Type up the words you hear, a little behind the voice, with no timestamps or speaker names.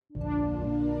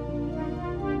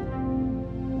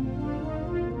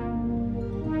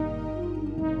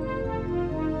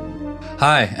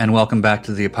Hi, and welcome back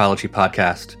to the Apology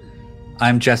Podcast.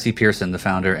 I'm Jesse Pearson, the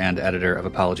founder and editor of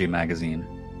Apology Magazine.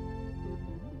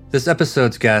 This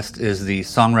episode's guest is the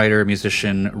songwriter,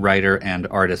 musician, writer, and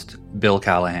artist Bill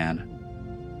Callahan.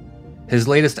 His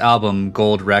latest album,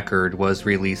 Gold Record, was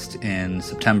released in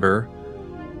September.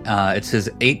 It's his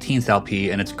 18th LP,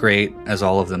 and it's great, as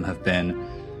all of them have been.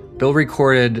 Bill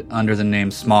recorded under the name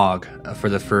Smog for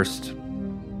the first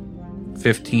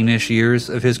 15-ish years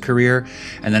of his career,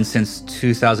 and then since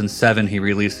 2007 he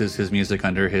releases his music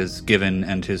under his given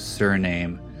and his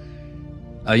surname.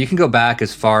 You can go back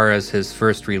as far as his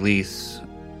first release,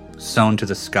 Sewn to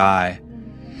the Sky,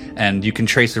 and you can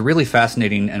trace a really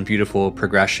fascinating and beautiful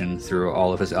progression through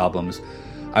all of his albums.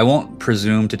 I won't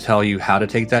presume to tell you how to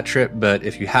take that trip, but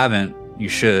if you haven't, you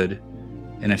should.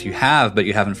 And if you have, but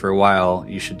you haven't for a while,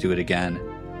 you should do it again.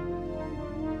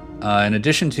 In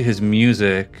addition to his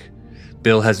music,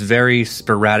 Bill has very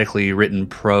sporadically written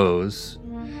prose.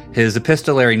 His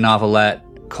epistolary novelette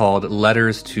called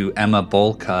Letters to Emma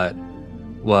Bollcutt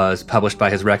was published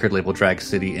by his record label Drag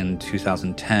City in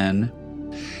 2010.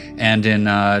 And in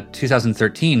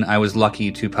 2013, I was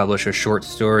lucky to publish a short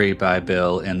story by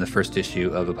Bill in the first issue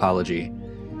of Apology.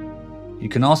 You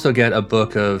can also get a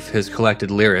book of his collected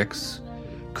lyrics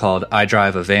called I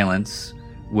Drive a Valence,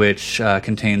 which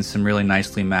contains some really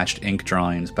nicely matched ink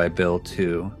drawings by Bill,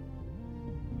 too.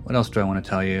 What else do I want to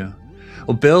tell you?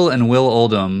 Well, Bill and Will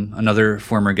Oldham, another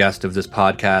former guest of this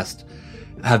podcast,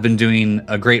 have been doing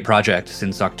a great project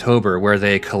since October where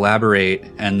they collaborate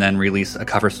and then release a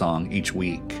cover song each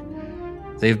week.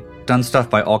 They've done stuff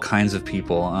by all kinds of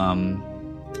people.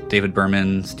 David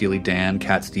Berman, Steely Dan,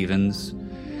 Cat Stevens.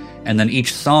 And then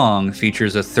each song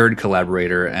features a third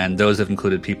collaborator, and those have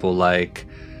included people like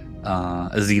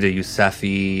Azita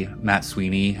Yousefi, Matt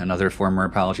Sweeney, another former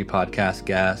Apology Podcast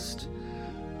guest,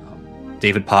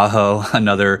 David Pajo,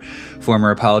 another former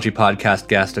Apology Podcast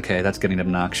guest. Okay, that's getting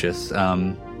obnoxious.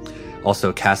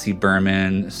 Also Cassie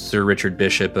Berman, Sir Richard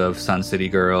Bishop of Sun City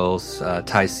Girls,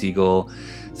 Ty Segall.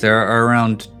 There are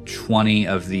around 20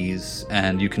 of these,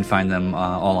 and you can find them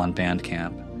all on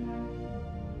Bandcamp.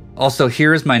 Also,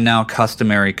 here's my now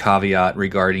customary caveat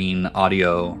regarding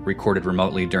audio recorded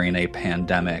remotely during a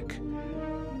pandemic.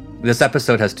 This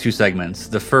episode has two segments.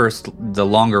 The first, the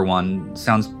longer one,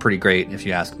 sounds pretty great if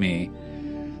you ask me.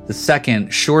 The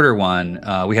second, shorter one,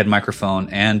 we had microphone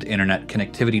and internet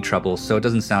connectivity troubles, so it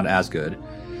doesn't sound as good.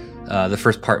 The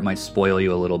first part might spoil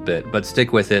you a little bit, but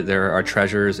stick with it. There are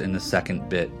treasures in the second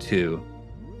bit, too.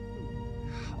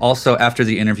 Also, after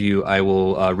the interview, I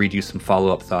will read you some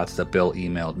follow-up thoughts that Bill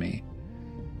emailed me.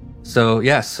 So,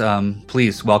 yes,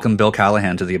 please welcome Bill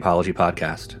Callahan to the Apology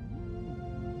Podcast.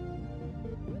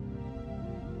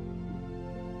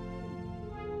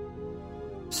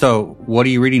 So, what are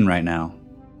you reading right now?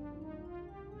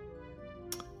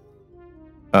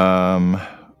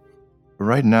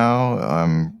 Right now,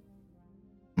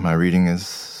 my reading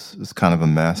is kind of a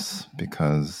mess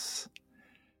because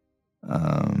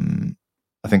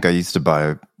I think I used to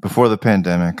buy, before the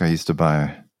pandemic, I used to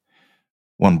buy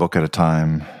one book at a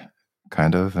time,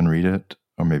 kind of, and read it,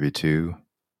 or maybe two.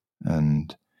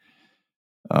 And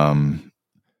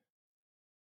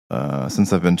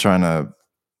since I've been trying to,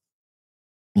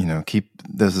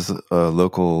 there's this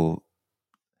local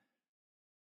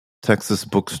Texas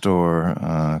bookstore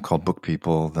called Book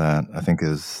People that I think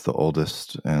is the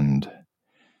oldest and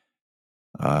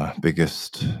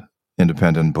biggest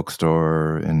independent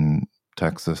bookstore in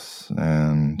Texas,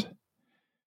 and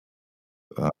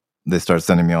they started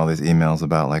sending me all these emails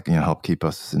about help keep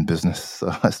us in business.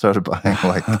 So I started buying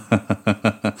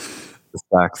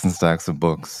stacks and stacks of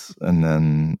books, and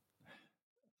then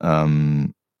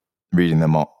reading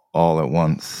them all at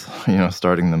once.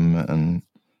 Starting them, and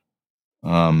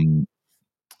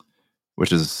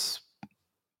which is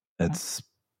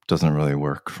doesn't really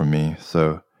work for me.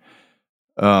 So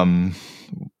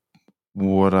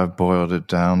what I've boiled it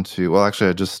down to, well,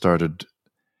 actually I just started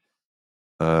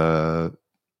The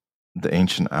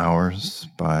Ancient Hours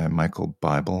by Michael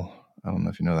Bible. I don't know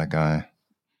if you know that guy.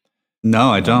 No,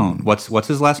 I don't. What's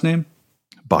his last name?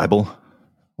 Bible,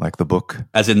 like the book.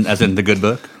 As in the good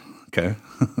book? Okay.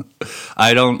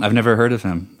 I've never heard of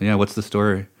him. Yeah, what's the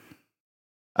story?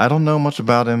 I don't know much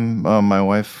about him. My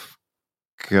wife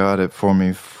got it for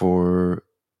me for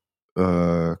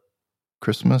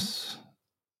Christmas,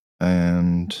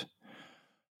 and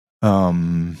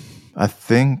I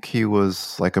think he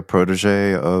was like a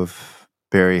protege of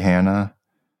Barry Hannah,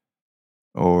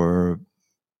 or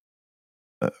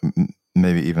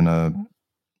maybe even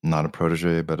not a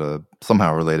protege, but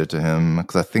somehow related to him,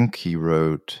 because I think he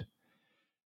wrote.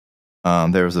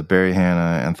 There was a Barry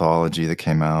Hannah anthology that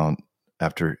came out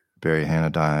after Barry Hannah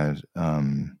died.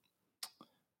 And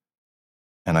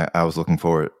I was looking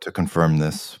forward to confirm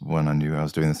this when I knew I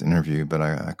was doing this interview, but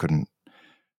I couldn't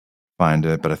find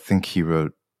it. But I think he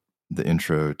wrote the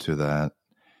intro to that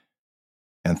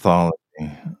anthology.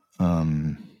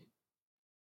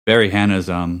 Barry Hannah's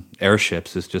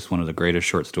Airships is just one of the greatest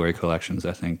short story collections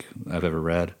I think I've ever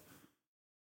read.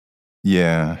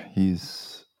 Yeah,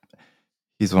 he's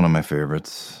one of my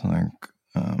favorites. Like,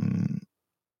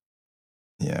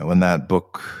 yeah, when that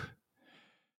book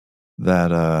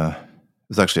that it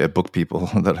was actually at Book People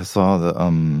that I saw,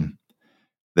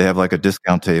 they have like a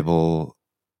discount table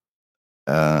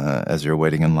as you're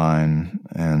waiting in line,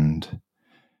 and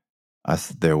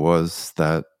there was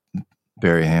that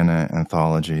Barry Hannah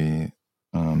anthology.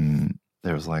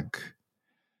 There was like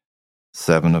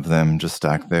 7 of them just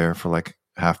stacked there for like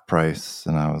half price,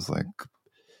 and I was like,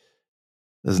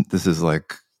 this is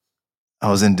like, I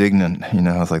was indignant, you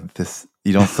know. I was like, this,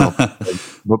 you don't sell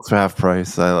books for half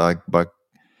price. I like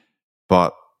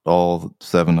bought all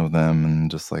 7 of them and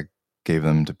just like gave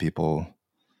them to people.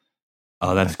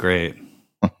 Oh, that's great.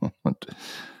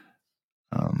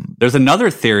 There's another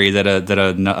theory that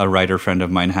a writer friend of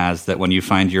mine has, that when you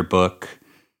find your book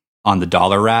on the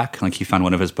dollar rack, like he found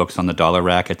one of his books on the dollar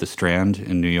rack at the Strand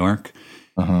in New York,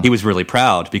 he was really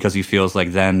proud because he feels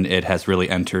like then it has really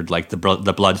entered like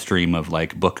the bloodstream of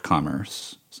like book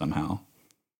commerce somehow.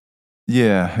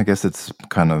 Yeah, I guess it's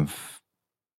kind of,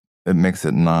 it makes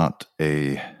it not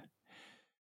a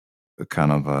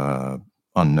kind of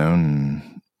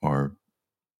unknown, or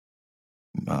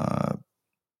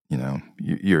you know,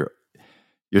 you're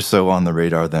so on the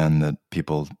radar then that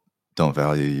people don't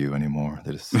value you anymore.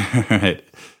 They just right.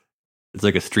 It's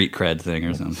like a street cred thing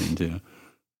or something too.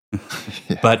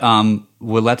 Yeah. But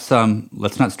well, let's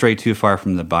not stray too far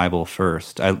from the Bible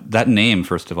first. That name,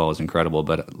 first of all, is incredible.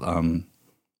 But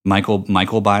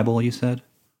Michael Bible, you said?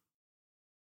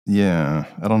 Yeah,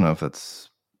 I don't know if that's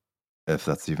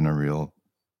even a real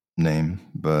name,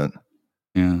 but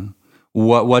yeah.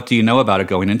 What do you know about it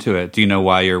going into it? Do you know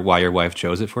why your wife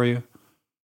chose it for you?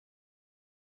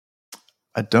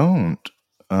 I don't.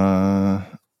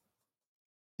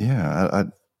 Yeah,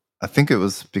 I think it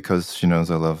was because she knows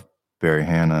I love Barry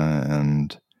Hannah,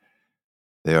 and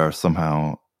they are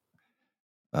somehow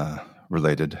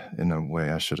related in a way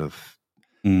I should have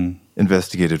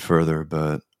investigated further,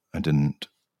 but I didn't.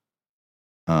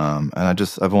 And I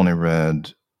just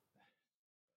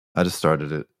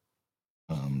started it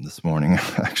this morning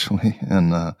actually,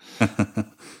 and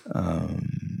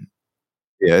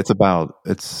yeah, it's about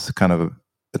a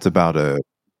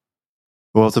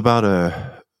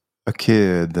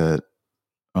kid that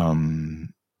I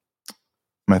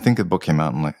think the book came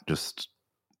out in just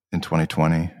in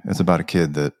 2020. It's about a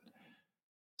kid that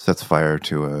sets fire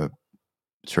to a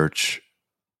church.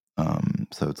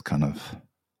 So it's kind of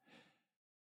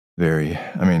very,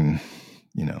 I mean,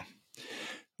 you know,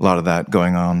 a lot of that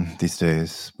going on these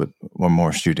days, but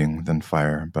more shooting than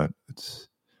fire. But it's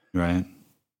right.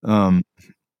 So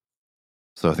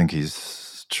I think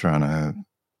he's trying to,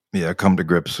 come to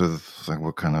grips with like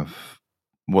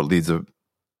what leads a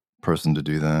person to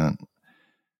do that.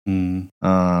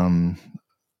 I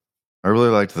really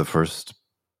liked the first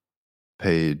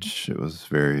page. It was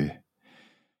very,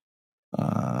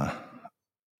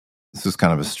 this is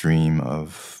kind of a stream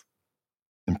of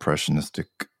impressionistic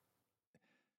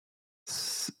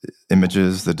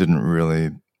images that didn't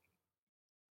really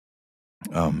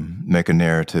make a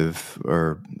narrative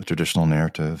or a traditional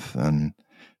narrative. And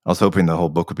I was hoping the whole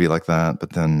book would be like that,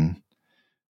 but then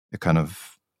it kind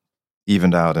of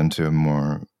evened out into a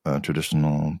more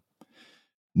traditional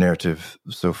narrative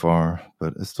so far,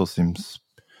 but it still seems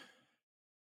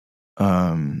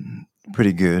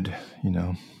pretty good, you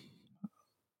know.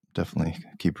 Definitely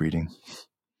keep reading.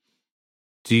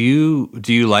 Do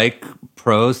you like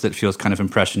prose that feels kind of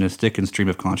impressionistic and stream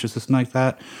of consciousness like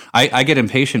that? I get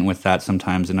impatient with that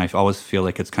sometimes, and I always feel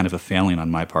like it's kind of a failing on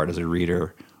my part as a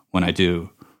reader when I do.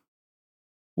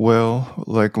 Well,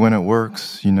 like when it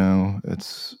works, you know,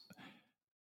 it's,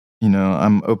 you know,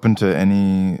 I'm open to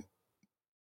any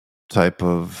type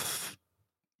of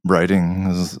writing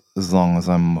as long as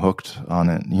I'm hooked on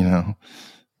it, you know.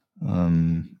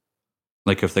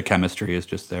 Like if the chemistry is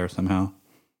just there somehow.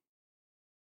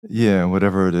 Yeah,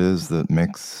 whatever it is that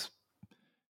makes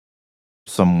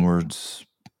some words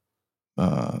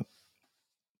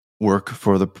work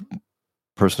for the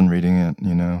person reading it,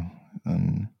 you know.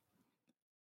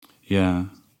 Yeah.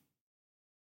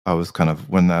 I was kind of,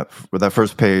 with that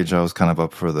first page, I was kind of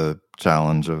up for the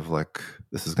challenge of like,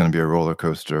 this is going to be a roller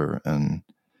coaster, and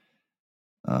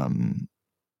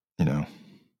you know,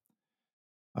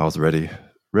 I was ready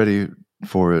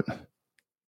for it.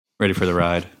 Ready for the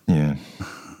ride. Yeah.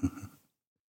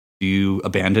 Do you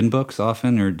abandon books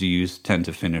often, or do you tend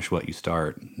to finish what you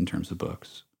start in terms of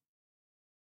books?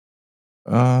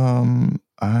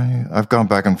 I've gone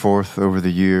back and forth over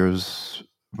the years,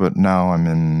 but now I'm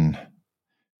in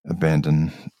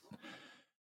abandon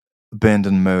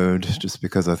mode, just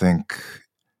because I think,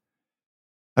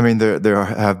 I mean, there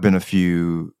have been a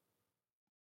few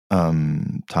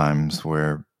times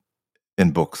where in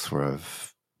books where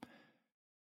I've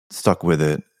stuck with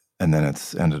it and then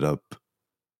it's ended up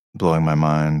blowing my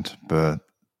mind, but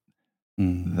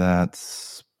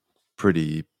that's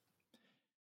pretty,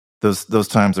 those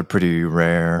times are pretty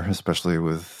rare, especially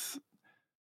with,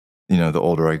 the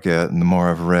older I get and the more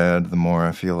I've read, the more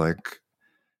I feel like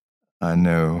I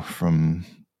know from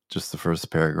just the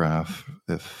first paragraph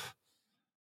if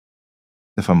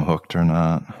I'm hooked or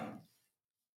not.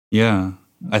 Yeah,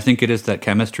 I think it is that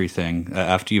chemistry thing.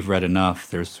 After you've read enough,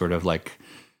 there's sort of like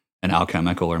an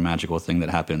alchemical or magical thing that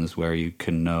happens where you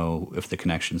can know if the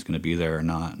connection's going to be there or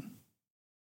not.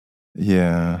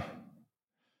 Yeah.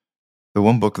 The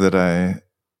one book that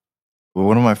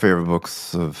one of my favorite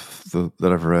books that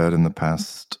I've read in the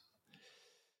past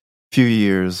few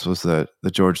years was the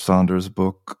George Saunders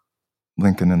book,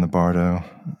 Lincoln in the Bardo.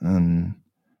 And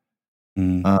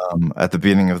at the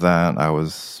beginning of that, I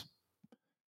was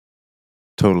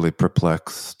totally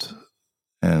perplexed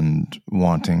and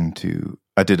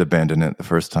I did abandon it the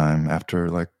first time after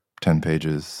like 10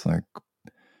 pages, like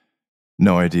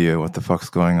no idea what the fuck's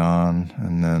going on.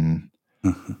 And then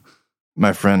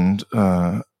my friend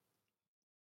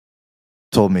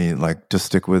told me like to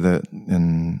stick with it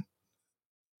and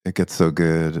it gets so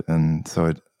good. And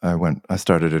so I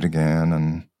started it again,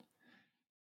 and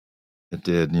it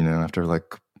did, after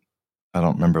like, I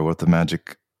don't remember what the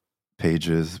magic page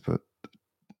is, but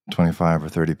 25 or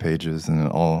 30 pages, and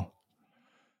it all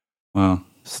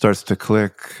starts to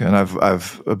click. And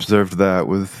I've observed that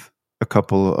with a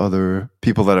couple other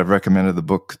people that I've recommended the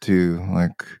book to.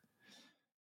 Like,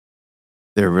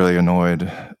 they're really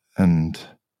annoyed and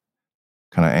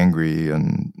kind of angry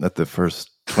and at the first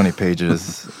 20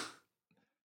 pages,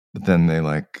 but then they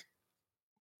like,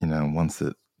 once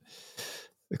it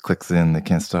clicks in, they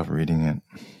can't stop reading it.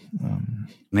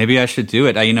 Maybe I should do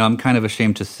it. I'm kind of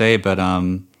ashamed to say, but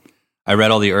I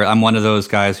read all the. I'm one of those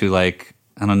guys who like,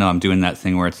 I don't know. I'm doing that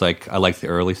thing where it's like I like the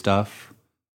early stuff,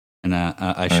 and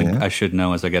I should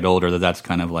know as I get older that that's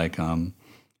kind of like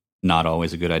not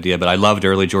always a good idea. But I loved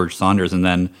early George Saunders, and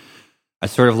then I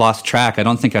sort of lost track. I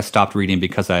don't think I stopped reading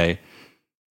because I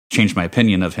changed my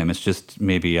opinion of him. It's just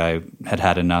maybe I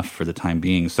had enough for the time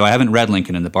being. So I haven't read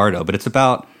Lincoln in the Bardo, but it's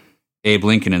about Abe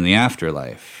Lincoln in the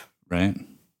afterlife, right?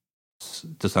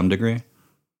 To some degree.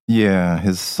 Yeah,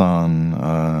 his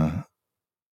son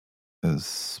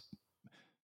is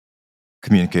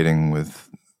communicating with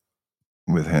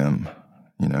him.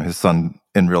 His son,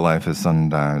 in real life, his son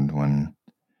died when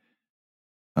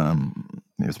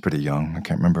he was pretty young. I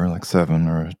can't remember, like 7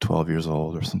 or 12 years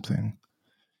old or something.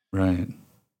 Right.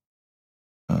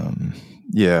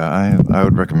 Yeah, I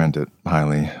would recommend it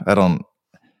highly.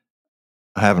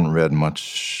 I haven't read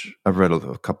much. I've read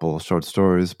a couple short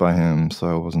stories by him,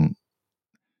 so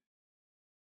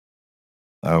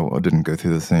I didn't go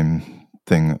through the same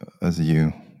thing as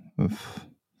you. It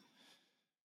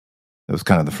was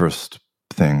kind of the first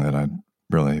thing that I'd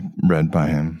really read by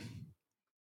him.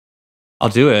 I'll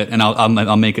do it, and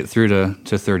I'll make it through to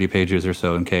 30 pages or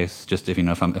so in case. Just if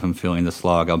if I'm feeling the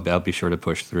slog, I'll be sure to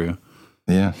push through.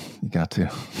 Yeah, you got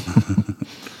to.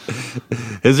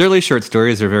 His early short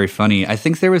stories are very funny. I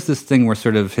think there was this thing where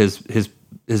sort of his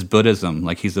Buddhism,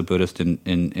 like he's a Buddhist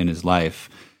in his life,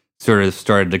 sort of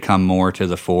started to come more to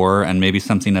the fore, and maybe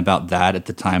something about that at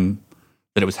the time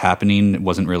that it was happening, it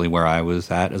wasn't really where I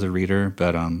was at as a reader.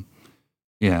 But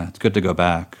yeah, it's good to go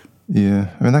back.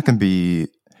 Yeah, I mean, that can be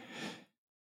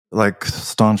like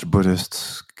staunch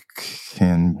Buddhists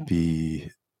can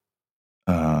be.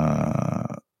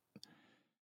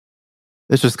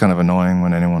 It's just kind of annoying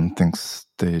when anyone thinks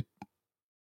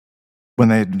when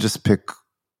they just pick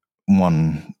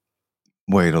one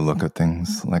way to look at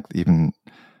things, like even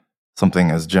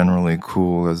something as generally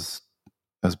cool as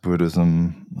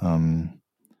Buddhism.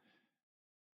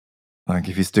 Like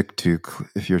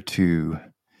if you're too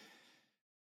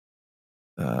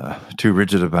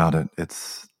rigid about it,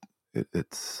 it's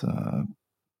it's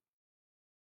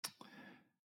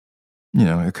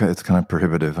kind of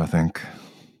prohibitive, I think.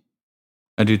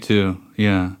 I do too.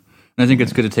 Yeah. And I think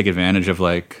it's good to take advantage of,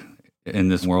 like, in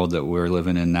this world that we're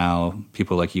living in now,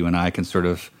 people like you and I can sort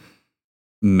of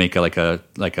make a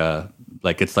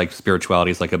Like it's like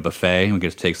spirituality is like a buffet. We can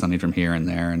just take something from here and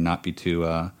there and not be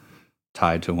too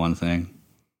tied to one thing.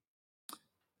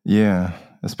 Yeah,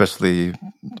 especially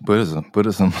Buddhism,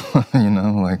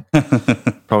 like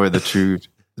probably the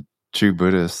true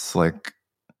Buddhists, like,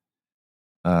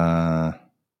 they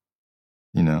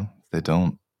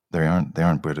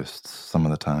aren't Buddhists some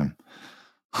of the time.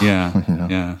 Yeah,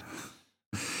 yeah.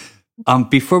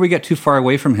 Before we get too far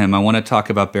away from him, I want to talk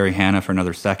about Barry Hannah for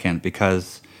another second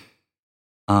because,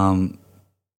 I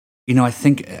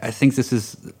think this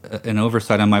is an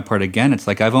oversight on my part again. It's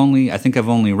like I've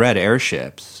only read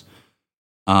Airships,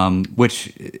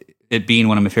 which, it being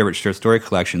one of my favorite short story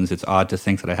collections, it's odd to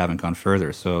think that I haven't gone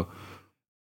further. So,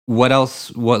 what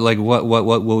else? What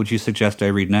would you suggest I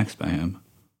read next by him?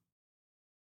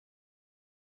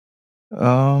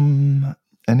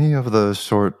 Any of the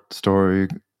short story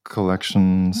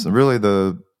collections, really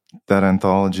that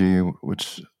anthology,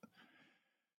 which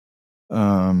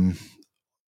I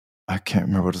can't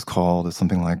remember what it's called. It's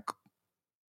something like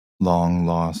Long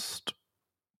Lost,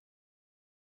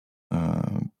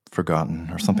 Forgotten,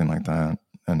 or something like that,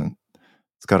 and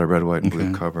it's got a red, white, and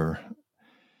blue cover.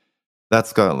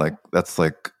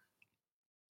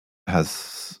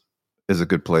 Is a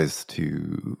good place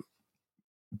to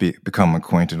become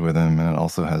acquainted with him, and it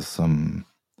also has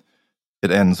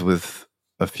it ends with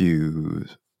a few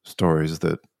stories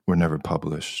that were never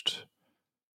published.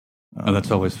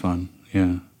 That's always fun.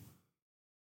 Yeah.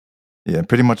 Yeah,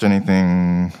 pretty much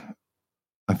anything.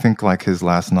 I think like his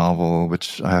last novel,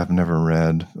 which I have never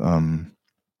read,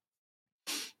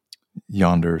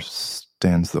 Yonder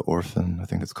Stands the Orphan, I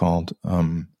think it's called.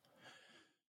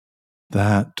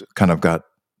 That kind of got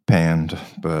panned,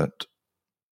 but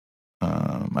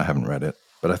I haven't read it.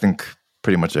 But I think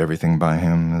pretty much everything by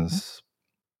him is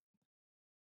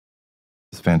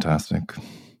fantastic.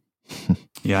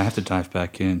 Yeah, I have to dive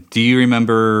back in. Do you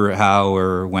remember how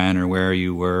or when or where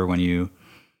you were when you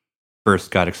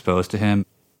first got exposed to him?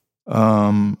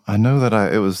 I know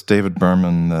that it was David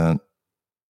Berman that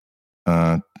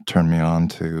turned me on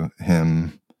to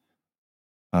him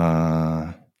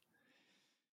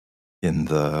in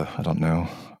the, I don't know,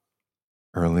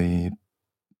 early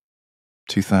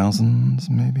 2000s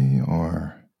maybe,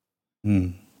 or...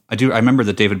 I remember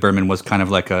that David Berman was kind of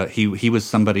like he was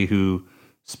somebody who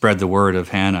spread the word of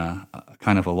Hannah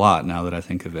kind of a lot, now that I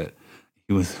think of it.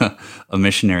 He was a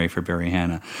missionary for Barry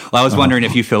Hannah. Well, I was wondering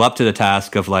if you feel up to the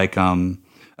task of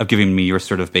of giving me your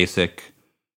sort of basic,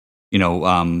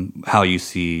 how you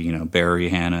see, Barry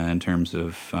Hannah in terms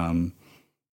of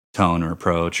tone or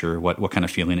approach, or what kind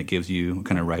of feeling it gives you, what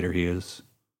kind of writer he is.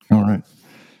 All right.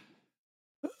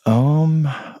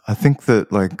 I think that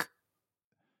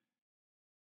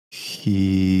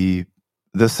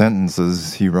the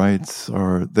sentences he writes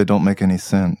they don't make any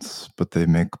sense, but they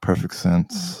make perfect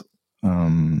sense. I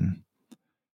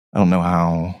don't know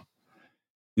how.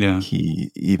 Yeah.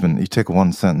 You take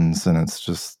one sentence and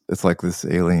it's like this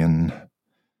alien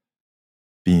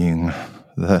being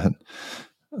that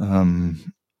I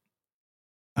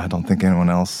don't think anyone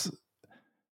else.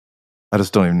 I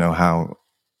just don't even know how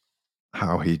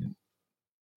he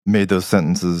made those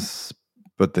sentences,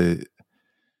 but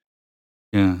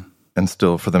and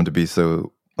still for them to be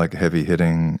so heavy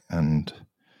hitting and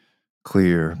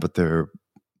clear, but they're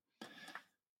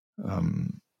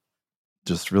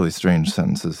just really strange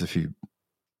sentences if you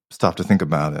stop to think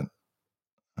about it.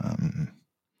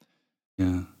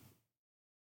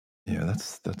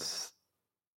 That's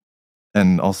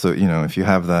and also, if you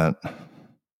have that,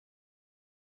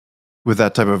 with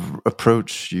that type of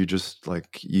approach, you just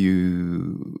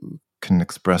you can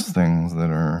express things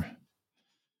that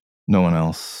no one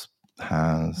else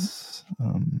has.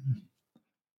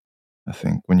 I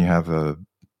think when you have a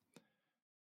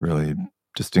really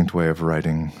distinct way of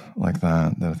writing like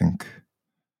that I think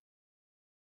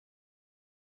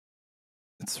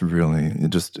it's really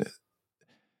just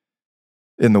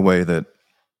in the way that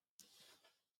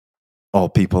all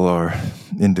people are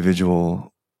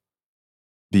individual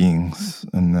beings,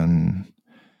 and then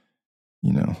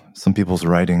some people's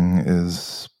writing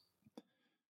is,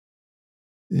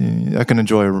 I can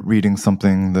enjoy reading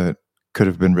something that could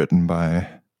have been written by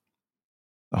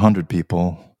 100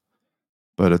 people,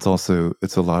 but it's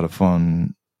a lot of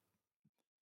fun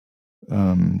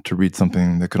to read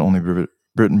something that could only be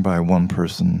written by one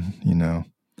person.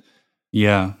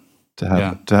 To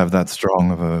have that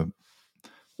strong of a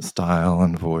style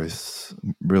and voice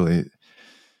really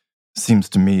seems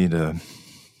to me to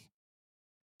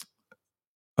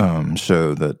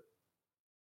show that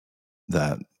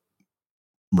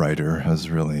writer has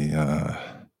really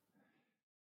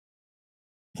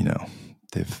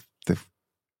they've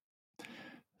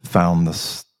found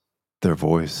their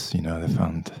voice. You know, they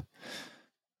found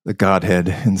the Godhead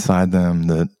inside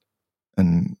them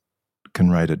and can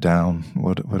write it down.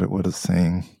 What it's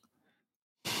saying.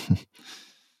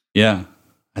 Yeah,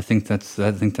 I think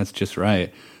that's just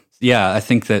right. Yeah, I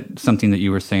think that something that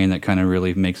you were saying that kind of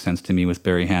really makes sense to me with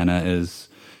Barry Hannah is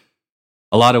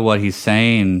a lot of what he's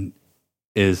saying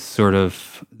is sort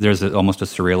of, there's almost a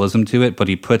surrealism to it, but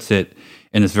he puts it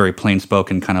in this very plain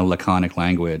spoken kind of laconic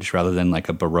language rather than like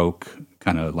a Baroque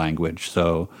kind of language.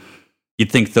 So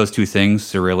you'd think those two things,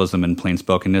 surrealism and plain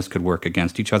spokenness, could work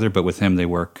against each other, but with him they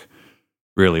work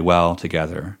really well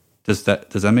together. Does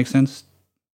that make sense?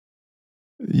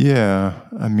 Yeah,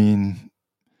 I mean,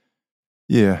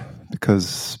 yeah,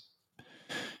 because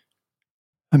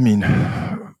I mean,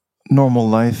 normal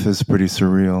life is pretty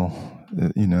surreal,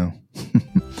 you know.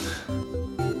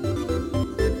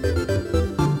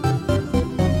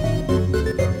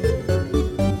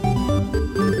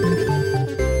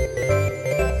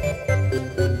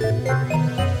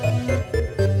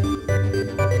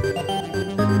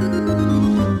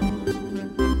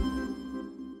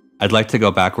 I'd like to go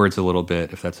backwards a little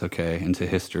bit, if that's okay, into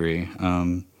history.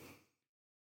 I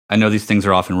know these things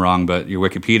are often wrong, but your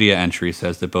Wikipedia entry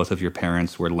says that both of your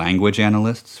parents were language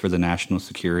analysts for the National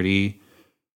Security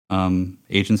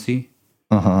Agency.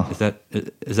 Is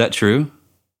that true?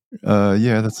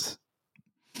 Yeah,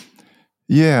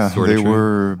 Sort of they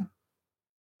true.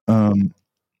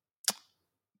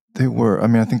 they were. I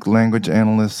mean, I think language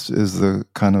analyst is the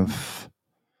kind of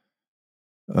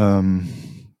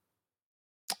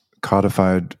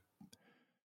codified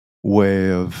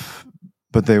way of,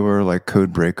 but they were like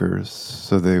code breakers.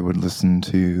 So they would listen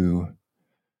to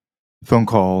phone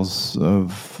calls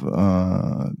of,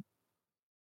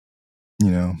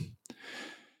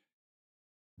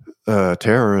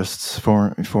 terrorists,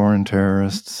 foreign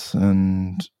terrorists,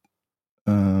 and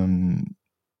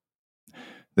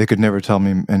they could never tell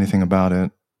me anything about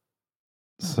it.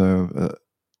 So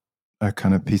I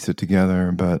kind of piece it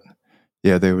together, but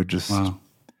yeah, they would just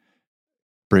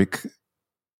break.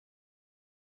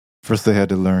 First, they had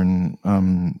to learn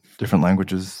different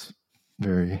languages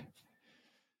very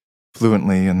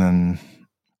fluently, and then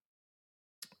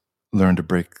learn to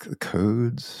break the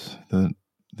codes that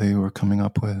they were coming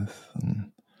up with.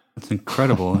 That's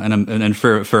incredible, and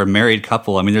for a married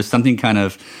couple, I mean, there's something kind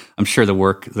of, I'm sure the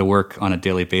work on a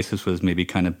daily basis was maybe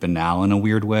kind of banal in a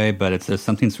weird way, but there's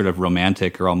something sort of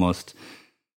romantic or almost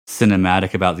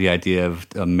cinematic about the idea of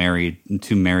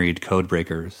two married code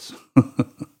breakers,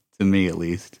 to me at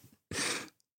least.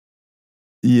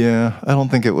 Yeah, I don't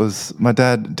think it was. My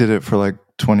dad did it for like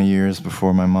 20 years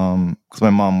before my mom, because my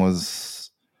mom was,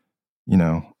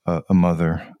 a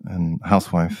mother and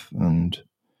housewife, and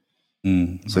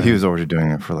so right. he was already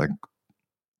doing it for like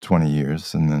 20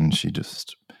 years, and then she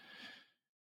just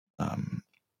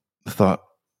thought,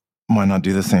 why not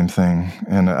do the same thing?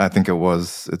 And I think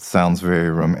it sounds very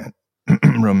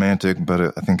romantic,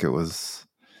 but I think it was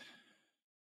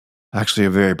actually a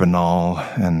very banal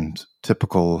and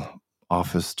typical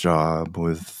office job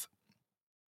with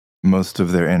most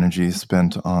of their energy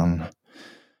spent on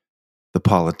the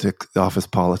office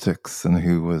politics, and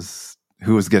who was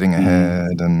getting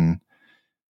ahead and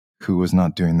who was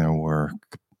not doing their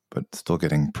work, but still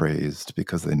getting praised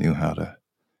because they knew how to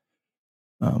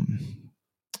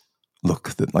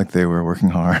look like they were working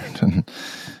hard and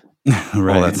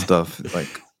right. all that stuff.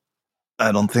 Like,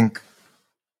 I don't think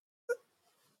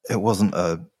it wasn't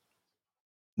a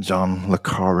John le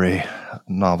Carre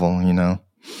novel,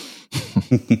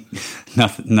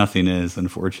 Nothing is,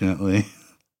 unfortunately.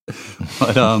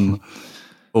 But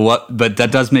that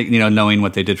does make, knowing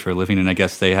what they did for a living, and I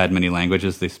guess they had many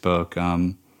languages they spoke.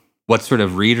 What sort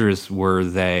of readers were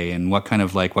they, and what kind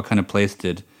of place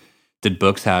did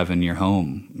books have in your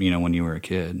home, when you were a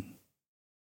kid?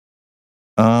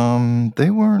 They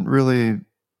weren't really.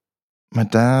 My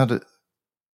dad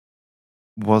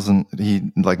he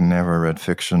never read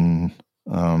fiction.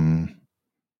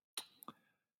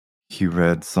 He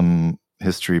read some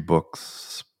history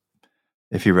books,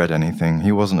 if he read anything.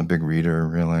 He wasn't a big reader,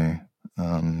 really.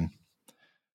 And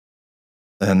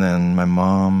then my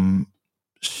mom,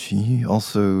 she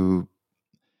also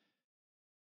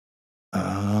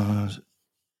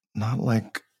not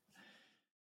like,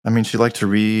 I mean, she liked to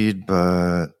read,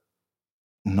 but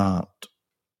not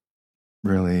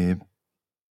really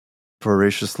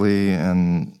voraciously,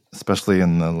 and especially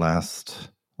in the last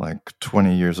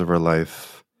 20 years of her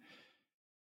life,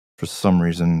 for some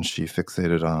reason she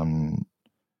fixated on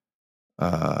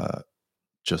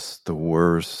just the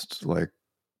worst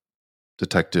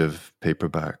detective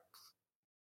paperback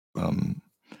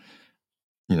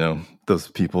those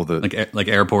people that like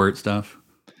airport stuff.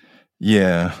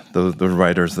 Yeah, the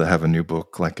writers that have a new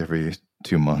book like every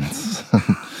 2 months.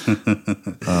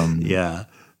 Yeah.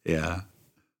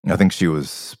 I think she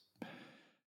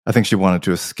wanted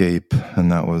to escape,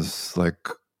 and that was like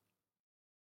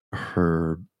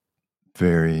her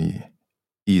very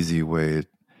easy way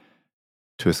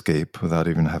to escape without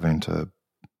even having to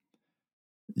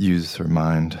use her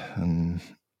mind. And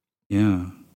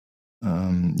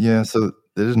so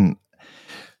they didn't.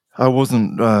 I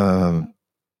wouldn't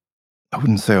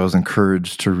say I was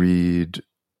encouraged to read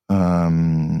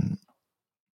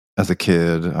as a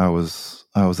kid. I was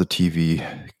a TV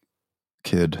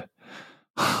kid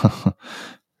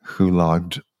who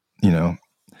logged,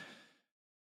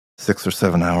 6 or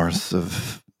 7 hours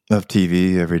of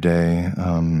TV every day,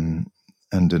 and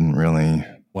didn't really.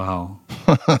 Wow.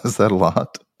 Is that a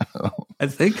lot? I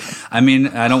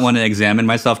don't want to examine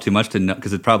myself too much to know,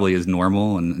 because it probably is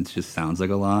normal and it just sounds like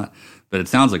a lot, but it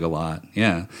sounds like a lot.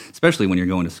 Yeah. Especially when you're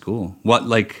going to school.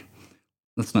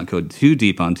 Let's not go too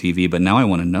deep on TV, but now I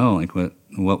want to know, like,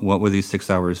 what were these 6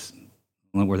 hours,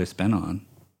 what were they spent on?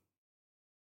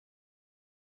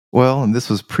 Well, and this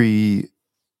was pre-cable,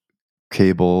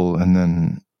 and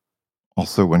then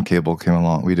also when cable came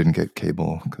along, we didn't get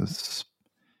cable because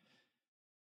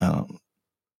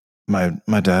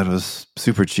my dad was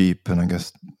super cheap, and I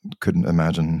guess couldn't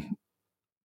imagine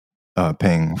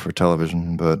paying for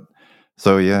television. But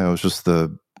so yeah, it was just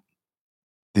the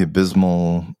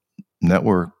abysmal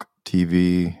network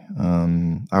TV.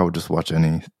 I would just watch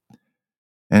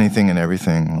anything and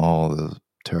everything, all the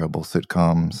terrible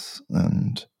sitcoms,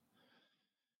 and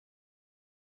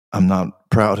I'm not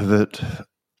proud of it.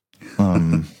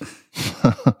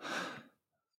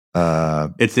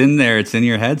 It's in there. It's in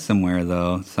your head somewhere,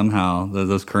 though. Somehow,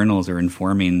 those kernels are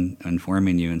informing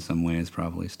you in some ways,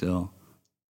 probably still.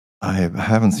 I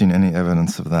haven't seen any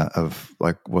evidence of that, of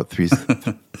like what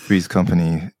Three's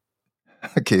Company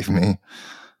gave me.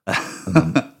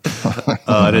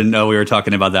 I didn't know we were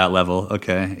talking about that level.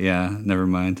 Okay, yeah, never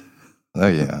mind. Oh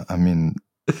yeah, I mean,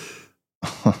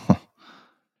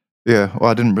 yeah. Well,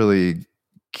 I didn't really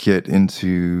get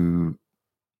into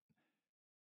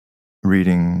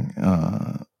reading.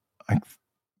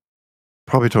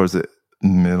 Probably towards the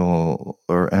middle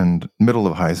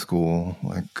of high school.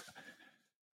 Like,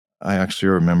 I actually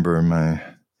remember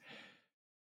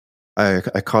I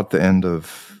caught the end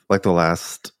of like the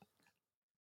last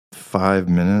 5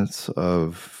 minutes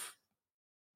of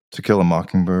To Kill a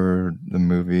Mockingbird, the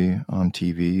movie, on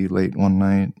TV late one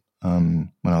night,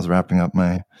 when I was wrapping up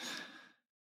my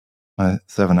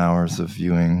 7 hours of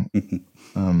viewing.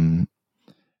 And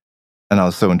I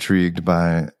was so intrigued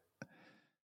by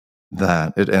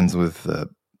that. It ends with the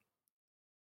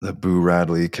Boo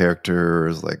Radley character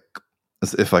is like,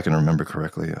 if I can remember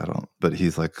correctly, I don't, but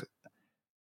he's like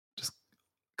just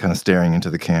kind of staring into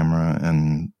the camera,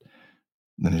 and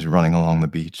then he's running along the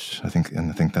beach. I think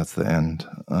that's the end.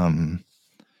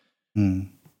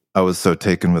 I was so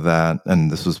taken with that, and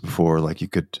this was before like you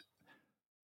could,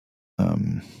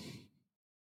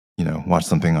 watch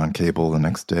something on cable the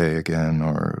next day again,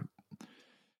 or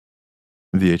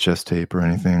VHS tape or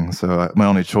anything. So my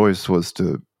only choice was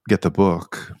to get the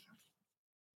book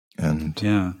and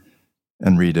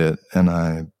read it,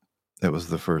 and it was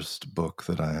the first book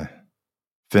that I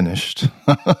finished,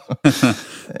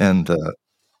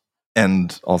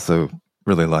 and also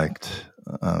really liked.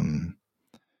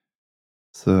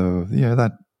 So yeah,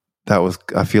 that was,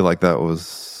 I feel like that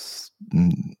was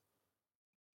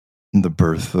the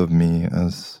birth of me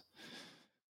as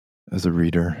a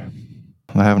reader.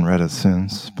 I haven't read it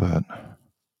since, but I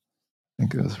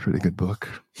think it was a pretty good book.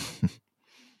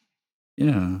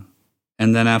 Yeah.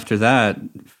 And then after that,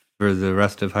 for the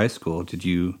rest of high school, did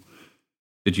you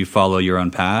follow your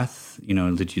own path?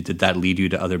 Did that lead you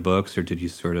to other books, or did you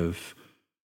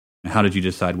how did you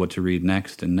decide what to read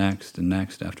next and next and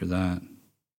next after that?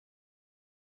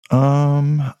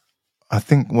 I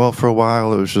think, well, for a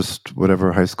while it was just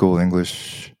whatever high school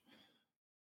English,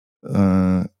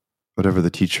 whatever the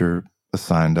teacher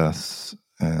assigned us.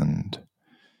 And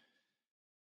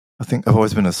I think I've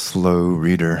always been a slow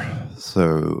reader,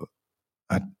 so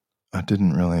I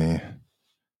didn't really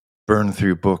burn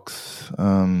through books.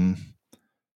 I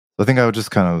think I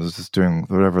was just doing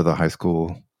whatever the high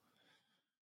school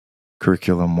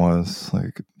curriculum was,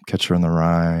 like Catcher in the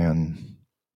Rye and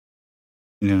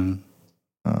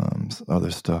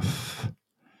other stuff.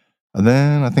 And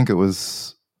then I think it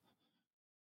was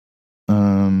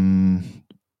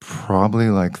probably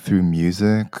like through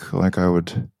music, like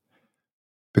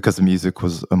because the music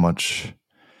was a much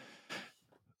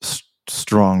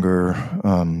stronger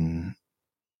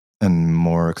and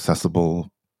more accessible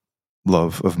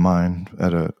love of mine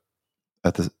at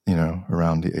the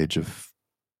around the age of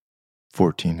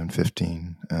 14 and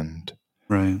 15. And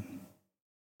right.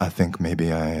 I think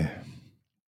maybe I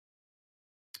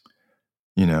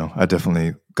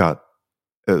definitely got,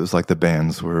 it was like the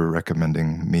bands were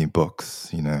recommending me books,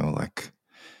 like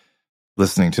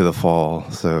listening to The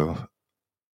Fall. So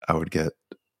I would get,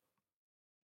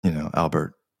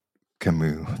 Albert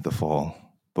Camus, The Fall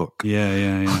book.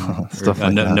 Yeah. Stuff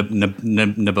like that.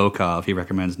 Nabokov. He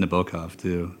recommends Nabokov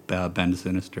too. Bend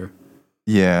Sinister.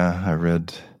 Yeah, I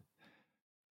read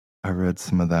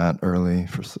some of that early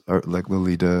like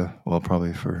Lolita. Well,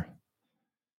 probably for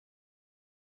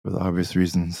the obvious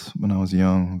reasons when I was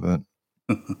young, but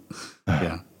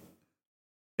yeah.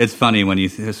 It's funny when you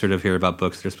sort of hear about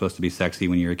books that are supposed to be sexy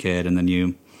when you're a kid, and then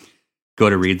you go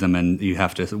to read them and you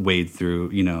have to wade through,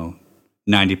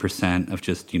 90% of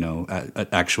just,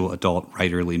 actual adult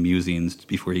writerly musings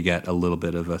before you get a little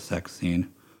bit of a sex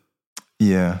scene.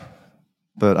 Yeah.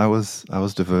 But I was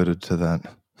devoted to that.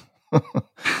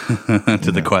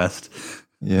 To the quest.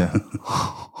 Yeah.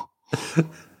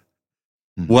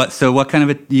 What kind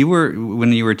of you were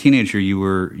when you were a teenager, you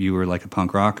were like a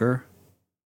punk rocker?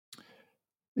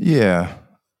 Yeah.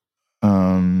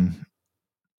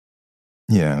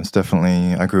 Yeah, it's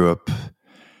definitely, I grew up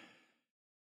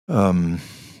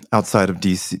outside of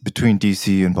DC, between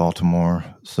DC and Baltimore.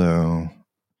 So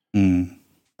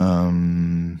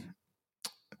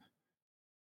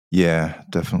yeah,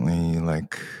 definitely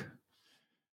like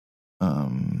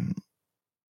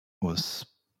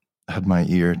had my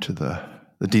ear to the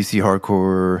DC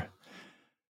hardcore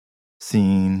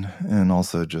scene, and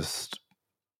also just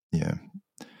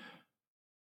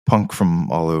punk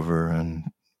from all over, and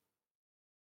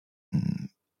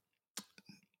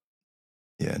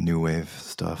new wave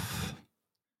stuff.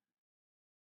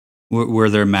 Were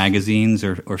there magazines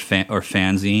or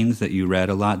fanzines that you read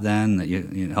a lot then that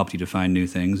helped you to find new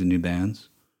things and new bands?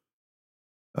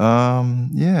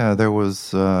 Yeah, there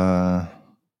was. I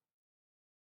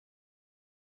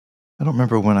don't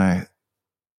remember when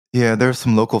there's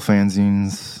some local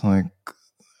fanzines. Like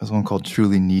there's one called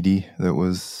Truly Needy that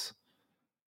was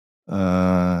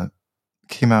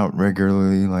came out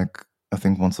regularly, like I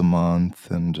think once a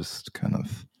month, and just kind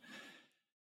of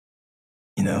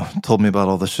told me about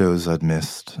all the shows I'd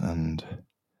missed, and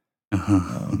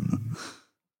because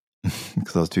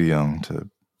I was too young to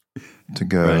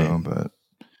go, right. But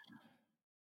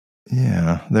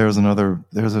yeah, it's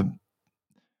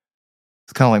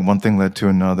kind of like one thing led to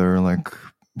another,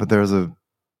 but there's a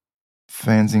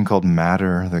fanzine called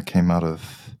Matter that came out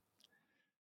of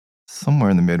somewhere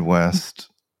in the Midwest,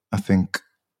 I think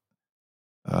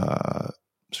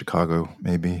Chicago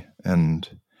maybe, and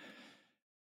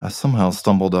I somehow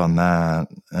stumbled on that,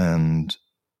 and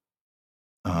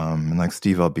like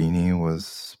Steve Albini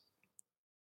was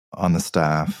on the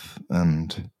staff,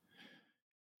 and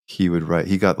he would write.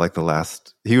 He got like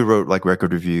he wrote like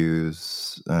record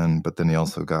reviews, but then he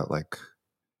also got like,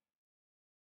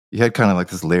 he had kind of like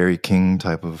this Larry King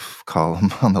type of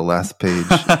column on the last page,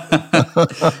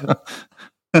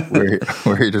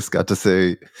 where he just got to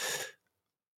say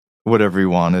whatever he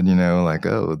wanted, like,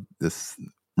 oh, this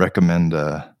recommend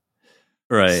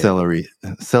right. Celery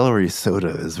soda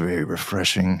is very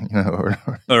refreshing,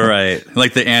 All right,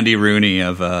 like the Andy Rooney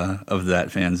of that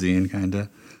fanzine, kind of.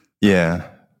 Yeah,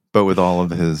 but with all of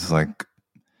his like,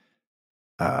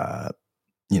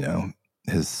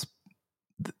 his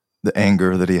the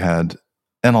anger that he had,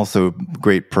 and also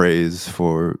great praise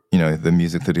for the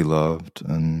music that he loved,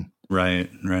 and right.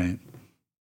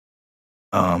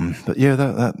 But yeah,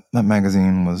 that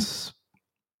magazine was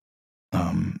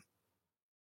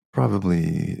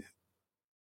probably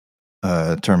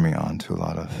turned me on to a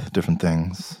lot of different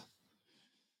things.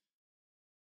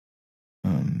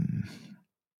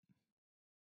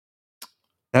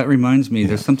 That reminds me,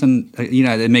 there's something I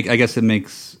guess it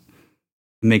makes.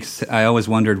 I always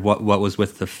wondered what was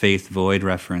with the Faith Void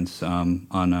reference on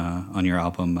your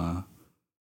album.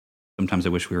 Sometimes I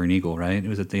Wish We Were an Eagle, right? It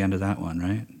was at the end of that one,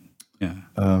 right? Yeah.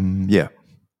 Yeah.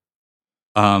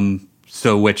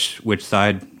 So which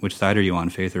side are you on,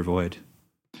 Faith or Void?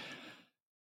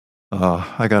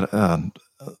 I got on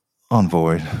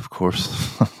Void, of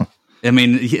course. I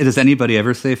mean, does anybody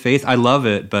ever say Faith? I love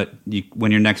it, but when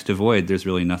you're next to Void, there's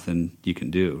really nothing you can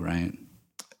do, right?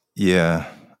 Yeah.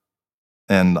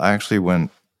 And I actually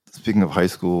speaking of high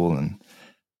school, and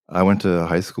I went to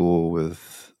high school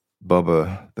with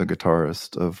Bubba, the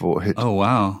guitarist of Void. Oh,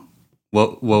 wow.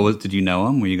 Did you know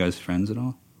him? Were you guys friends at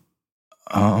all?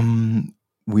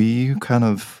 We kind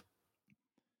of,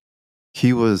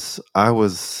 I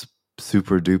was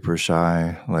super duper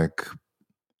shy, like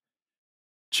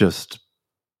just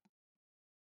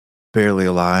barely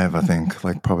alive, I think,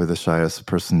 like probably the shyest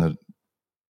person that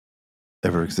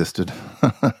ever existed.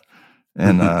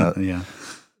 And yeah.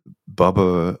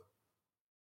 Bubba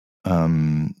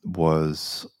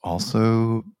was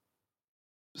also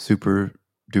super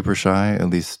duper shy, at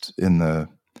least in the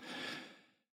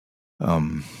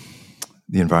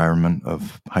environment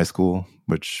of high school,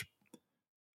 which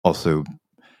also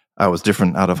I was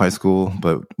different out of high school,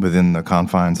 but within the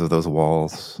confines of those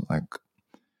walls, like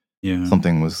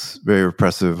something was very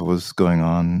repressive was going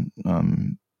on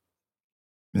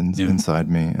inside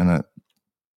me, and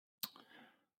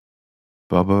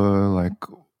Bubba like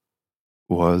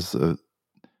was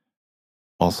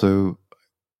also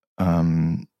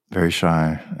very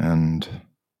shy,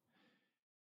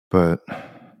 but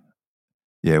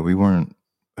yeah, we weren't.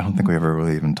 I don't think we ever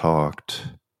really even talked.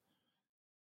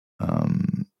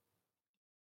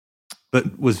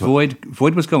 But was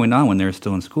Void was going on when they were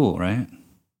still in school, right?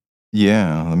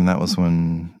 Yeah, I mean that was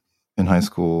when in high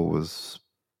school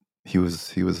he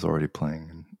was already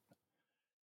playing.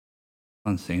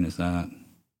 How insane is that?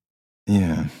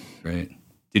 Yeah, great.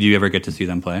 Did you ever get to see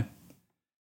them play?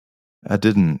 I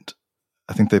didn't.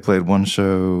 I think they played one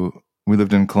show. We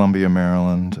lived in Columbia,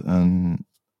 Maryland, and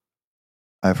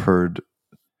I've heard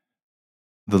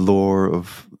the lore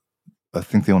of. I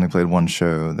think they only played one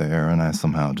show there, and I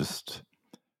somehow just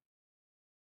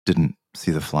didn't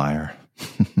see the flyer.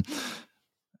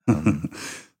 And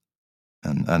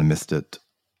I missed it.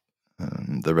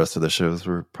 The rest of the shows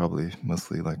were probably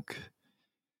mostly like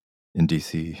in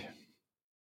DC.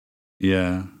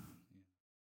 Yeah.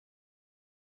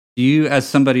 You, as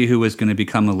somebody who was going to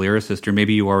become a lyricist, or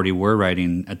maybe you already were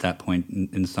writing at that point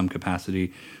in some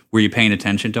capacity, were you paying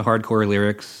attention to hardcore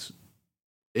lyrics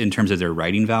in terms of their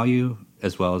writing value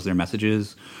as well as their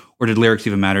messages, or did lyrics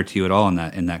even matter to you at all in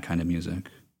that kind of music?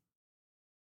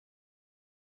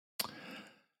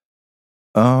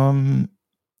 I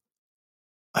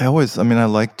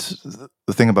liked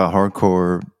the thing about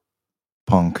hardcore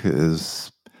punk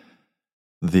is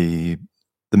the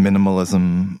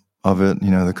minimalism of it,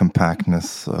 the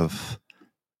compactness of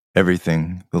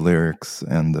everything, the lyrics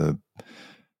and the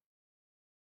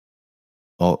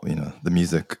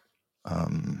music. I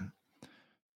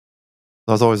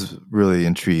was always really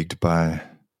intrigued by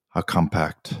how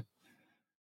compact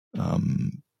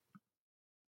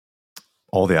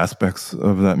all the aspects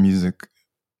of that music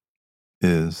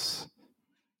is.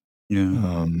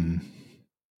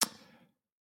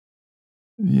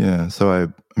 So I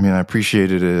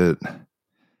appreciated it.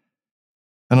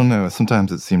 I don't know,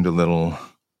 sometimes it seemed a little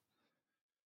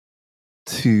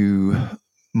too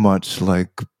much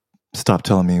like, stop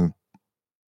telling me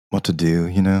what to do,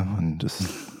 and just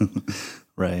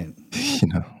right.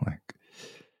 Like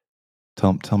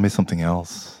tell me something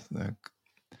else. Like,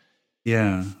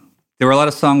 yeah. There were a lot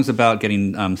of songs about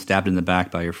getting stabbed in the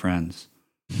back by your friends.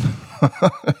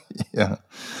 Yeah.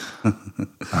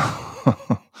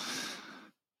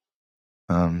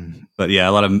 But yeah,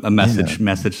 a lot of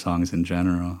message songs in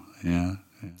general. Yeah.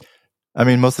 I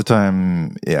mean, most of the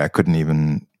time, I couldn't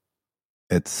even.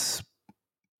 It's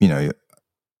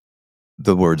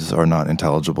the words are not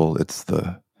intelligible. It's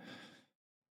the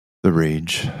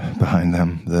rage behind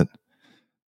them that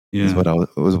is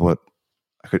what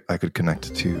I could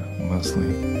connect to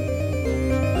mostly.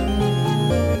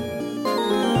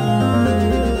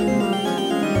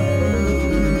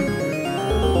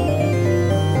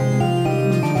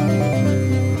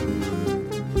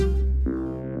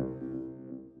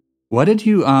 What'd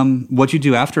you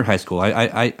do after high school?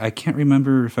 I can't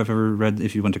remember if I've ever read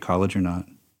if you went to college or not.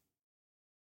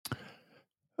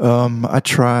 I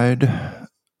tried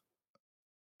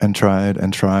and tried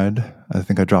and tried. I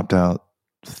think I dropped out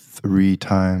 3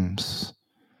 times.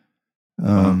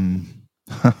 No,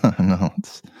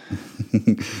 it's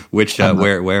which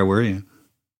where were you?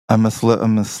 I'm a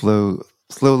slow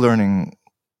learning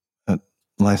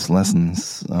life's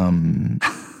lessons.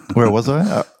 Where was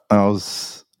I? I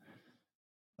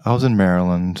was in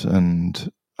Maryland,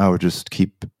 and I would just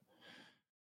keep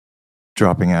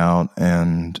dropping out.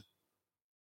 And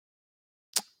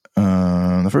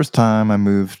the first time I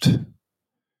moved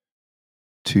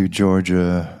to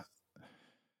Georgia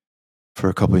for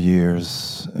a couple of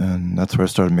years, and that's where I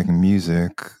started making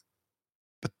music.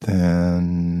 But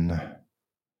then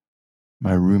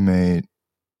my roommate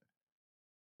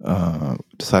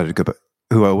decided to go back,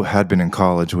 who I had been in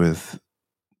college with,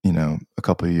 a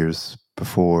couple of years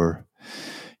before.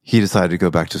 He decided to go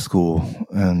back to school,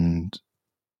 and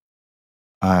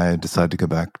I decided to go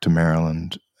back to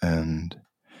Maryland. And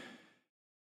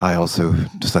I also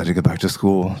decided to go back to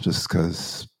school just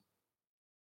because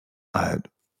I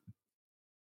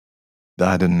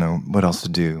didn't know what else to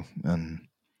do, and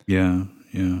yeah.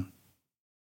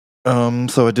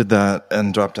 so I did that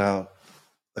and dropped out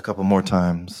a couple more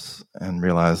times and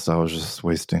realized I was just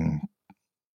wasting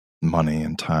money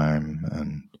and time,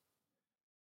 and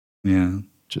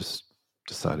just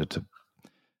decided to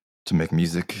make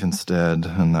music instead,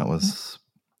 and that was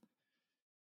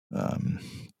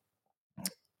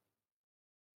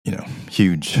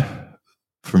huge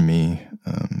for me.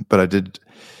 But I did,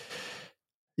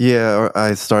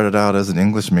 I started out as an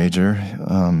English major.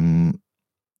 And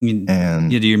do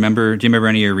you remember any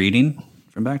of your reading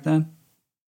from back then?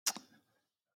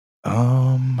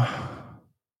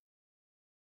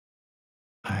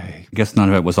 I guess none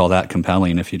of it was all that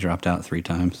compelling if you dropped out 3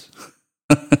 times.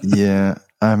 Yeah,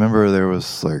 I remember there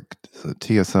was like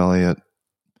T.S. Eliot.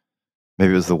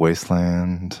 Maybe it was The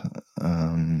Wasteland.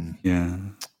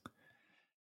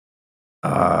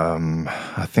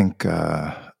 I think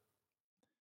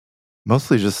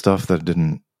mostly just stuff that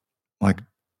didn't, like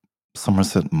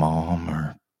Somerset Maugham,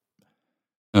 or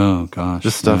oh gosh,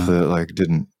 just stuff that like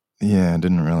didn't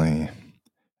really,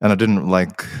 and I didn't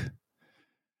like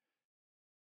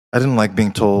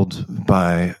being told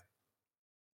by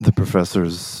the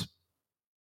professors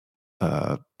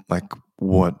like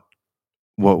what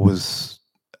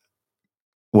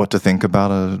to think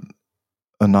about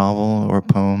a novel or a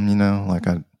poem, like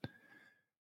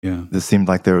this seemed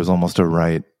like there was almost a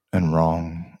right and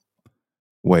wrong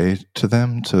way to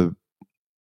them to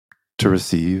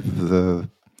receive the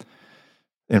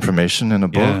information in a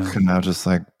book, and I was just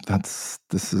like, this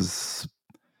is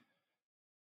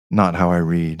not how I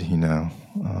read,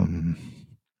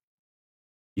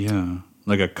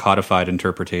 like a codified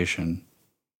interpretation.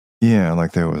 Yeah,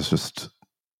 like there was just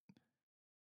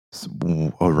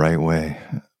a right way,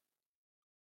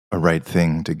 a right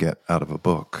thing to get out of a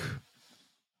book,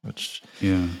 which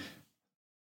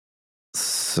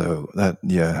so that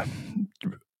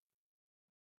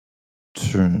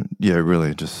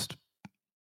really just,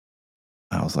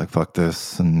 I was like, fuck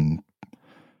this. And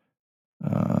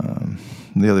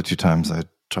the other 2 times I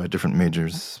tried different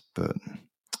majors, but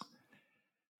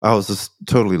I was just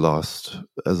totally lost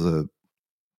as a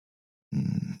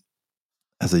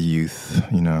youth,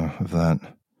 of that.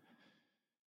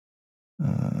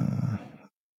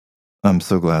 I'm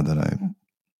so glad that I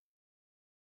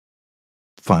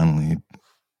finally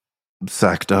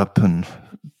sacked up and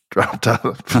dropped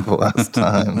out for the last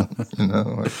time,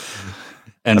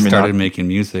 and started making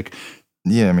music.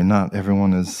 Yeah, I mean, not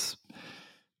everyone is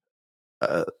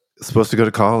supposed to go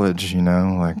to college,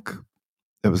 like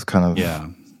it was kind of,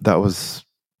 that was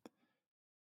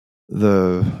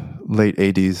the late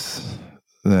 80s.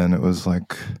 Then it was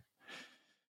like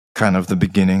kind of the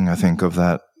beginning, I think, of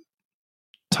that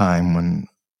time when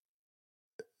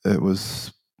it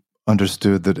was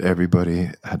understood that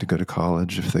everybody had to go to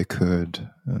college if they could.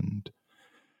 And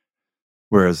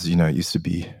whereas, it used to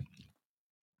be,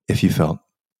 if you felt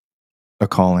a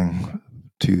calling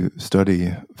to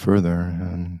study further,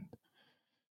 and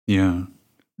then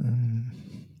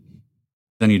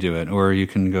you do it, or you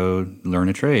can go learn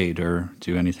a trade or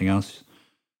do anything else.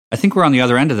 I think we're on the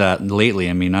other end of that lately.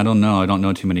 I mean, I don't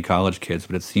know too many college kids,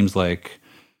 but it seems like,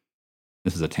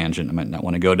 this is a tangent I might not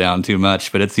want to go down too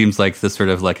much, but it seems like this sort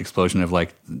of like explosion of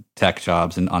like tech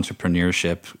jobs and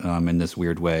entrepreneurship in this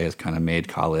weird way has kind of made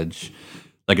college,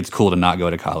 like it's cool to not go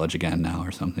to college again now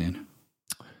or something.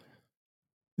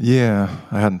 Yeah,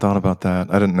 I hadn't thought about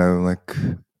that. I didn't know, like,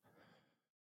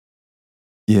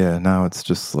 now it's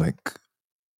just like,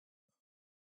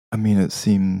 I mean, it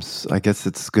seems, I guess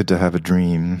it's good to have a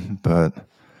dream, but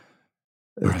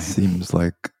it seems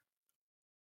like,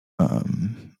 I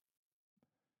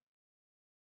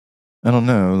don't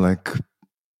know, like,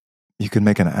 you could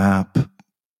make an app.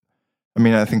 I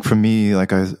mean, I think for me,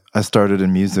 like, I started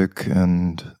in music,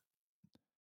 and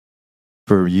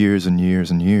for years and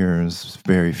years and years,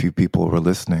 very few people were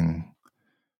listening,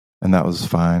 and that was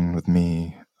fine with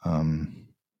me.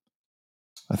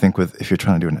 I think if you're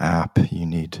trying to do an app, you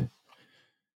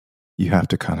have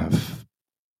to kind of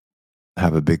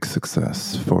have a big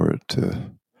success for it to,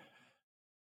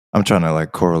 I'm trying to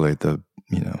like correlate the,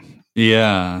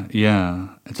 Yeah.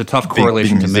 It's a tough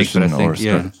correlation to make, but I think,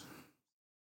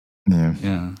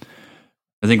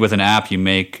 I think with an app,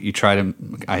 you try to,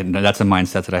 that's a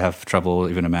mindset that I have trouble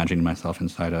even imagining myself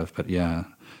inside of, but I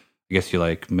guess you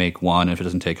like make one, if it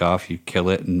doesn't take off, you kill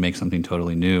it and make something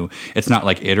totally new. It's not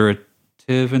like iterative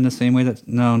in the same way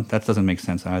that doesn't make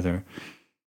sense either.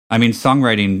 I mean,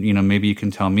 songwriting, maybe you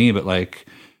can tell me, but like,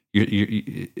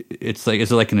 it's like,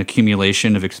 is it like an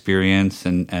accumulation of experience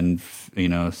and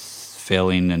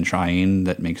failing and trying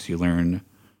that makes you learn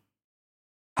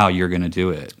how you're going to do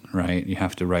it, right? You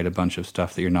have to write a bunch of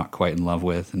stuff that you're not quite in love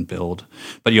with and build,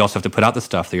 but you also have to put out the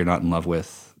stuff that you're not in love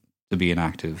with to be an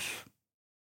active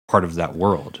part of that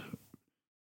world.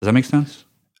 Does that make sense?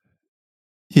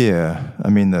 Yeah, I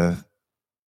mean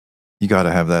you got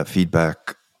to have that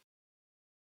feedback.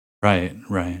 Right.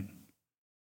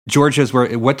 Georgia's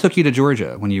where. What took you to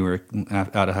Georgia when you were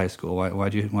out of high school?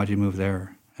 Why'd you move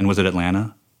there? And was it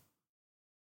Atlanta?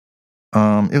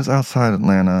 It was outside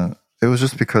Atlanta. It was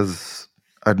just because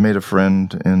I'd made a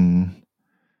friend in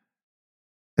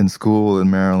school in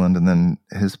Maryland, and then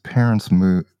his parents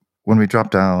moved when we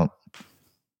dropped out.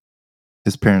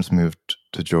 His parents moved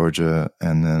to Georgia,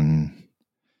 and then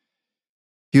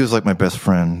he was like my best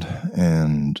friend,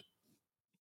 and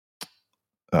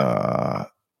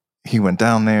he went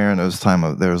down there, and it was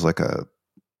there was like it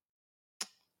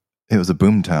was a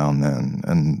boom town then,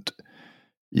 and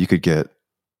you could get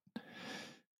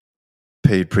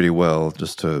paid pretty well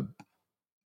just to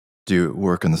do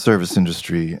work in the service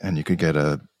industry, and you could get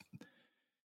a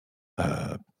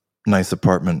nice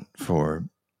apartment for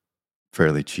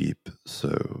fairly cheap.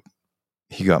 So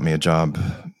he got me a job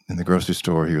in the grocery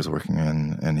store he was working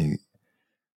in, and he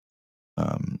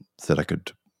said I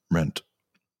could rent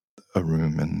a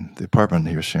room in the apartment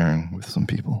he was sharing with some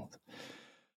people.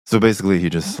 So basically he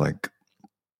just like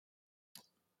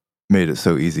made it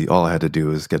so easy. All I had to do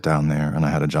was get down there, and I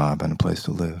had a job and a place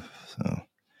to live. So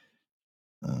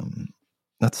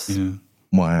that's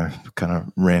why I kind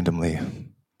of randomly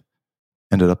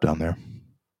ended up down there.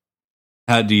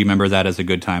 How do you remember that as a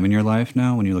good time in your life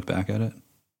now when you look back at it?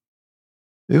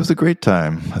 It was a great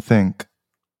time. I think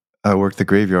I worked the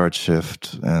graveyard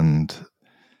shift, and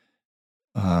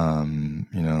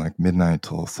like midnight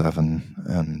till 7.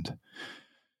 And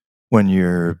when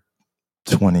you're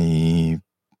 22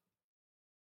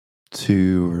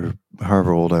 or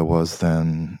however old I was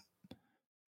then,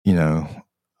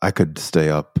 I could stay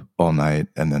up all night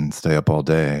and then stay up all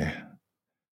day.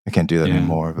 I can't do that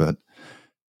anymore, but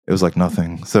it was like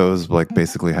nothing. So it was like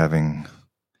basically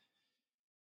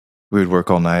we would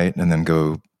work all night and then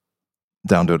go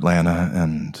down to Atlanta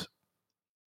and,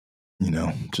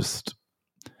 just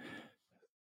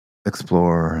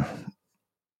explore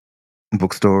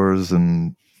bookstores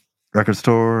and record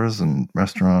stores and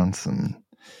restaurants and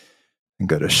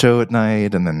go to a show at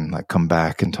night and then like come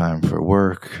back in time for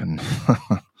work. And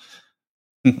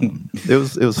it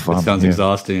was fun. It sounds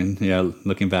exhausting. Yeah.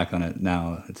 Looking back on it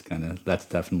now, it's that's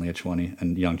definitely a 20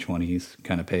 and young 20s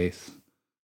kind of pace.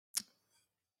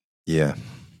 Yeah.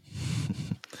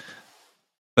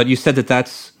 But you said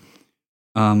that's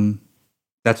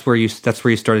where you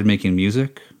started making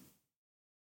music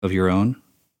of your own.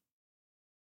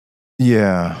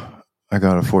 Yeah, I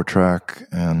got a 4-track,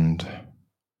 and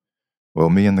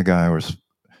me and the guy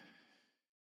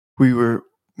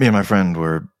me and my friend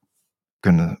were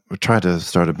gonna try to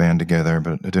start a band together,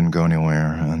 but it didn't go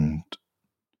anywhere, and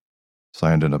so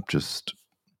I ended up just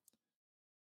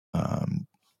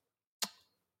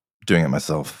doing it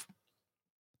myself.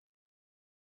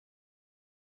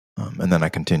 And then I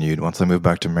continued. Once I moved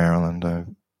back to Maryland,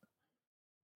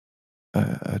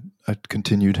 I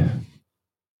continued.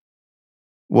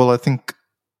 Well, I think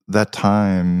that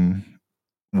time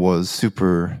was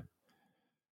super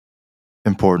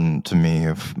important to me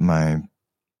of my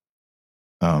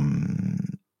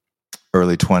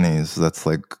early 20s. That's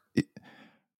like,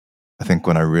 I think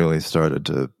when I really started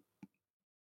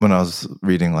when I was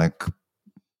reading like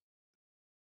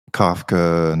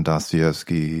Kafka and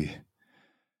Dostoevsky,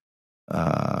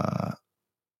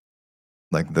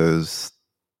 like those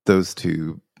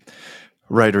two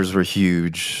writers were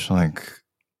huge. Like,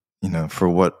 for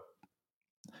what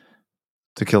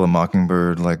To Kill a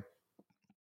Mockingbird, like,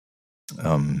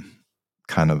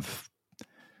 kind of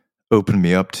opened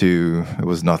me up to, it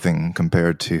was nothing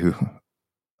compared to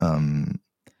the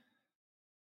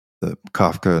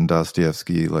Kafka and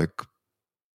Dostoevsky, like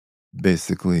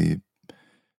basically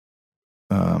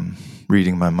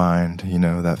reading my mind,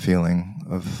 that feeling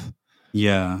of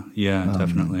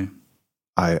definitely.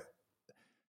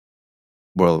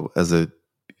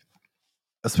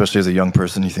 Especially as a young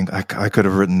person, you think I could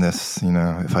have written this,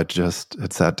 if I just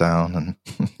had sat down, and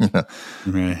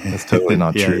right. That's totally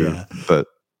not true. Yeah. But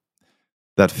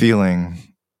that feeling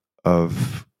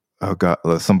of, oh God,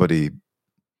 somebody,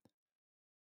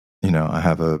 I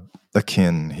have a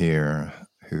kin here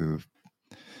who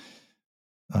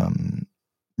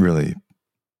really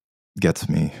gets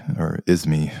me or is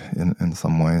me in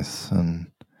some ways. And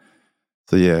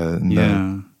so,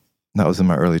 that was in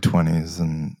my early 20s,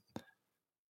 and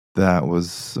that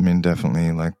was, I mean,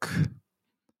 definitely like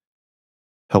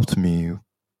helped me.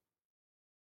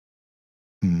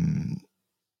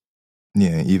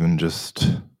 Yeah, even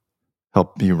just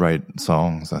help me write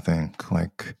songs. I think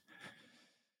like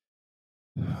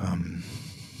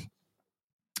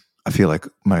I feel like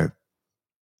my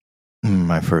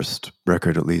first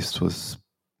record, at least, was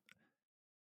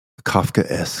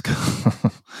Kafka-esque.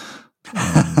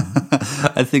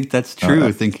 I think that's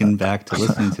true. Thinking back to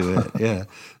listening to it, yeah.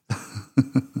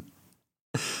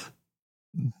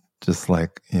 Just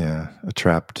like, yeah,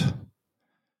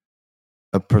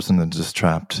 a person that's just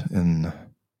trapped in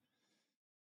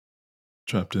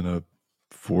a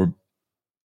 4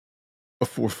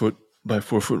 foot by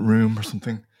 4 foot room or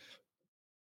something.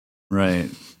 Right.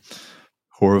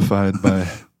 Horrified by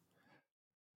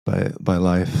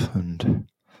life and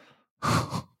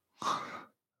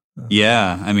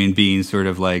yeah, I mean, being sort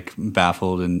of like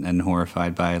baffled and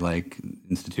horrified by like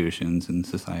institutions and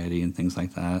society and things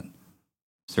like that.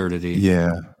 Absurdity.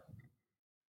 Yeah.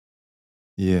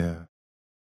 Yeah.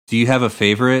 Do you have a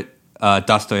favorite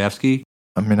Dostoevsky?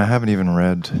 I mean, I haven't even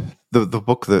read the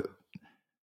book that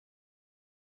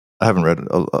I haven't read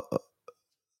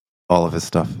all of his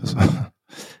stuff.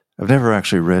 I've never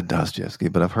actually read Dostoevsky,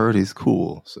 but I've heard he's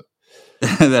cool. So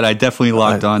that I definitely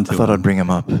logged on to. I thought I'd bring him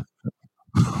up.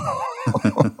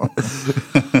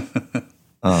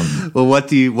 Well, what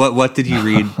did you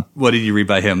read? What did you read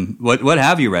by him? What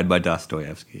have you read by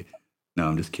Dostoevsky? No,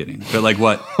 I'm just kidding. But like,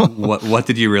 what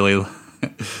did you really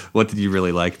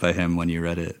like by him when you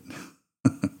read it?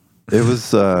 It was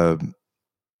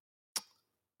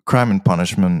Crime and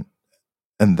Punishment,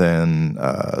 and then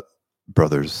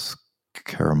Brothers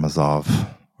Karamazov,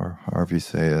 or however you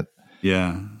say it.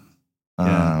 Yeah.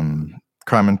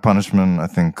 Crime and Punishment, I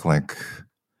think, like,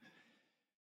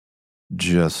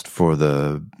 just for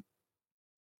the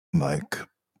like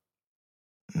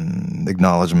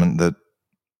acknowledgement that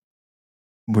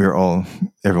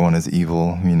everyone is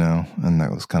evil, you know, and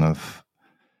that was kind of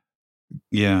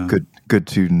good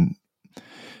to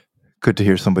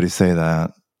hear somebody say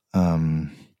that,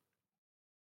 and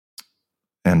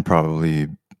probably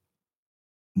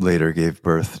later gave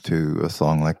birth to a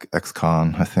song like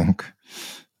Ex-Con, I think.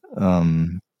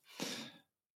 And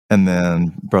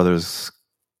then Brothers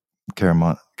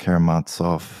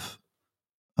Karamazov,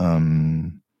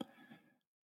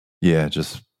 yeah,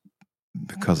 just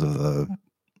because of the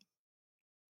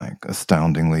like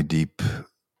astoundingly deep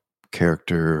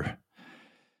character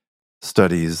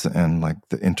studies and like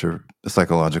the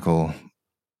psychological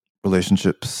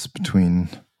relationships between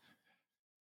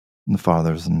the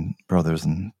fathers and brothers.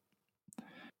 And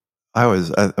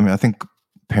I think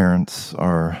parents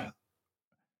are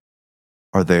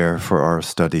there for our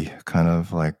study, kind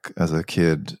of like as a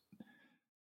kid.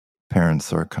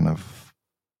 Parents are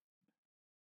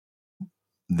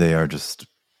they are just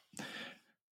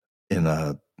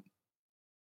it's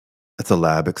a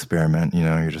lab experiment, you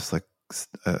know. You're just like,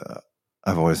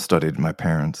 I've always studied my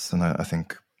parents, and I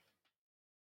think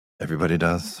everybody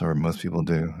does, or most people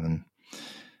do.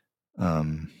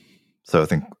 And so I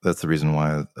think that's the reason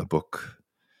why a book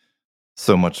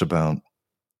so much about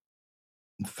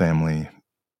family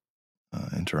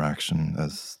interaction,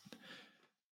 as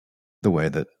the way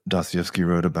that Dostoevsky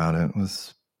wrote about it,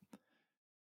 was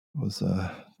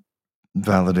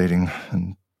validating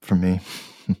and for me.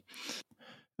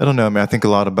 I don't know. I mean, I think a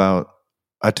lot about.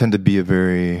 I tend to be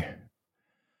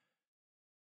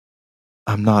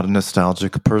I'm not a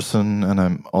nostalgic person, and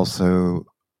I'm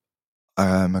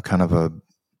a kind of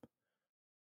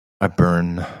I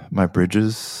burn my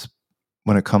bridges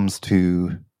when it comes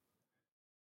to,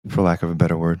 for lack of a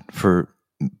better word, for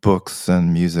books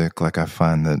and music. Like, I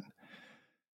find that,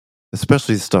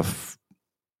 especially stuff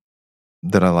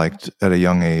that I liked at a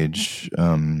young age,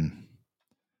 you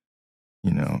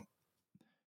know,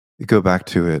 you go back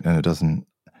to it and it doesn't,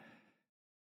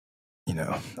 you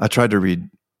know. I tried to read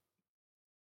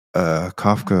a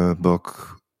Kafka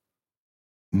book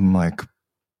like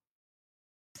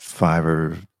 5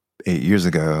 or 8 years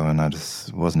ago, and I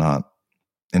just was not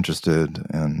interested.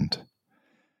 And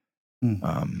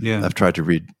I've tried to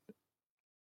read.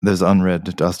 There's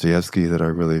unread Dostoevsky that I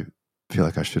really feel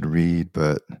like I should read,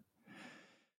 but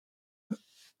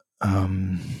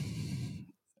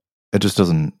it just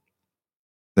doesn't.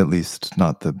 At least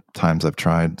not the times I've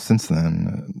tried since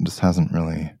then. It just hasn't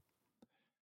really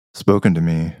spoken to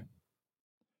me.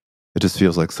 It just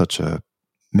feels like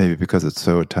maybe because it's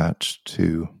so attached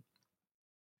to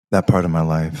that part of my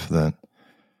life that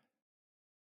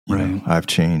you know, I've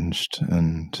changed,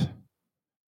 and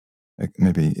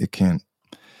maybe it can't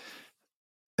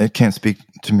it can't speak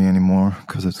to me anymore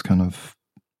because it's kind of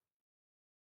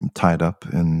tied up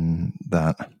in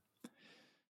that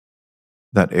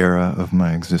era of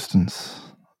my existence.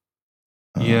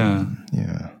 Yeah.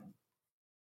 Yeah.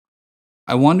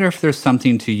 I wonder if there's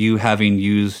something to you having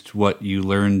used what you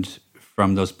learned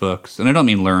from those books. And I don't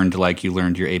mean learned like you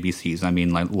learned your ABCs. I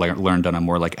mean like learned on a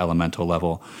more like elemental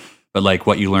level. But like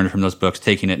what you learned from those books,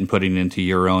 taking it and putting it into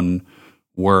your own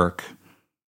work.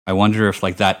 I wonder if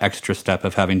like that extra step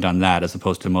of having done that, as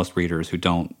opposed to most readers who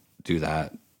don't do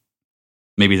that,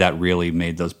 maybe that really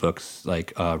made those books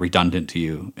like redundant to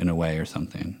you in a way or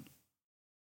something.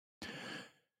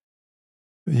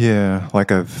 Yeah, like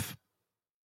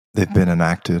they've been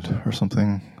enacted or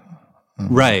something.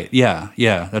 Right. Yeah.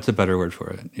 Yeah. That's a better word for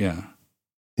it. Yeah.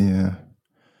 Yeah.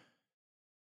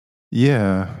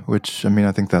 Yeah. Which, I mean,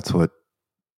 I think that's what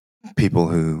people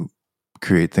who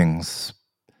create things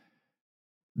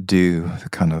do.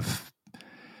 Kind of,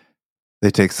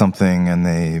 they take something and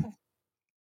they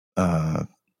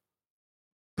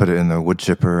put it in the wood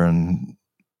chipper and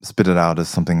spit it out as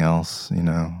something else, you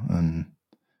know. And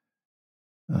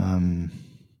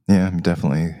yeah,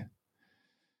 definitely.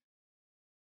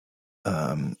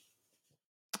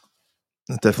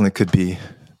 It definitely could be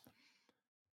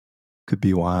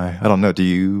why. I don't know. Do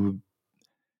you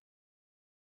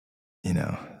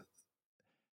know?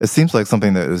 It seems like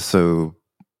something that is so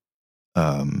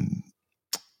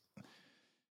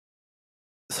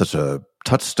such a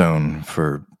touchstone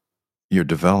for your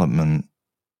development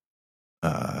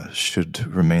should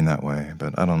remain that way.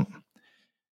 But I don't.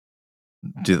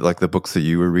 Do like the books that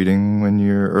you were reading when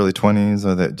you're early 20s,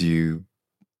 or that do you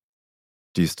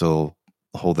still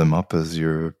hold them up as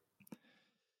your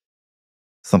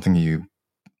something you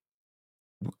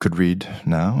could read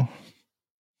now?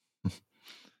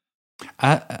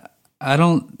 I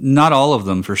don't, not all of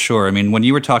them for sure. I mean, when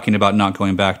you were talking about not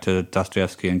going back to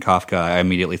Dostoevsky and Kafka, I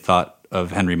immediately thought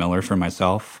of Henry Miller for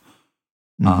myself.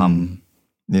 Mm-hmm.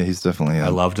 Yeah, he's definitely. I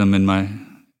loved him in my.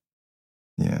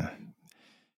 Yeah,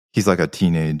 he's like a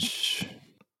teenage.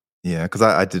 Yeah, because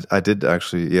I did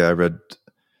actually. Yeah, I read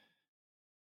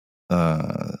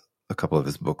a couple of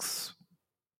his books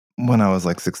when I was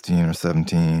like 16 or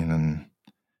 17, and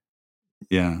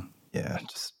yeah,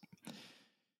 just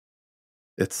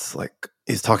it's like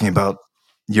he's talking about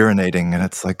urinating, and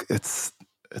it's like it's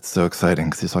so exciting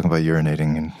because he's talking about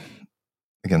urinating and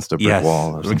against a brick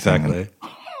wall or something. Exactly.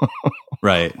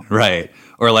 Right.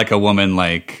 Or like a woman,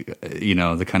 like, you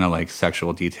know, the kind of like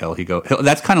sexual detail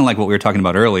that's kind of like what we were talking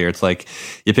about earlier. It's like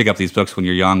you pick up these books when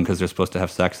you're young because they're supposed to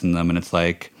have sex in them, and it's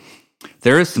like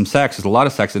there is some sex. There's a lot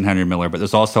of sex in Henry Miller, but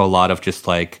there's also a lot of just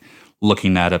like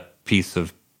looking at a piece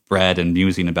of bread and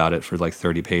musing about it for like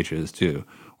 30 pages too,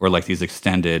 or like these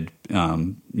extended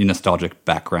nostalgic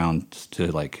backgrounds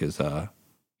to like his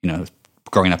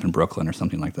growing up in Brooklyn or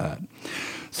something like that.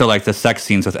 So like the sex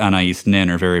scenes with Anais Nin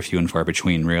are very few and far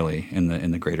between, really, in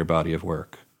the greater body of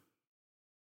work.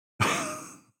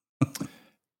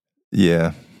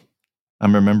 Yeah,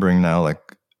 I'm remembering now.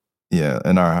 Like, yeah,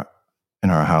 in our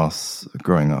house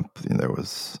growing up,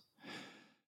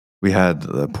 we had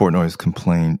the Portnoy's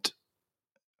Complaint,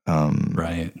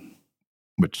 Right,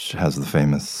 which has a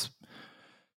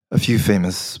few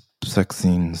famous sex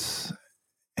scenes,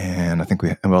 and I think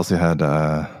we also had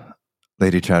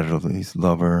Lady Chatterley's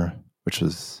Lover, which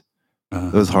was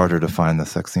it was harder to find the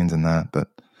sex scenes in that, but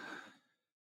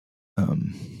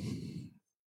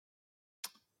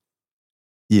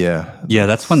yeah,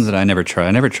 that's one that I never tried.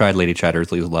 I never tried Lady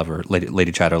Chatterley's Lover.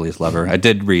 Lady Chatterley's Lover. I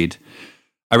read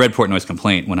Portnoy's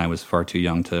Complaint when I was far too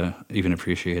young to even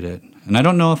appreciate it, and I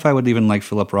don't know if I would even like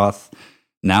Philip Roth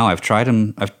now. I've tried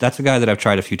him. That's a guy that I've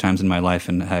tried a few times in my life,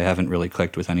 and I haven't really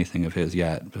clicked with anything of his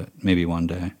yet. But maybe one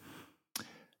day.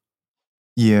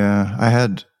 Yeah, I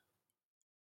had.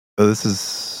 This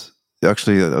is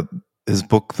actually his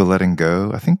book, The Letting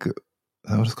Go. I think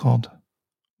that's what it's called,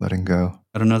 Letting Go.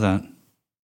 I don't know that.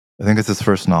 I think it's his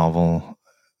first novel,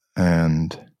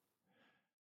 and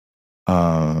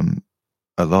I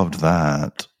loved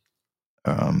that.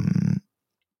 And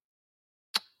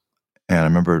I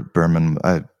remember Berman.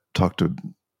 I talked to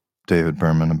David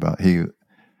Berman about. He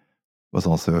was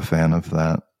also a fan of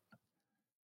that.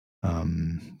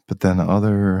 But then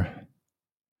other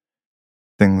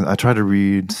things, I tried to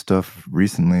read stuff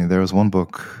recently. There was one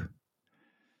book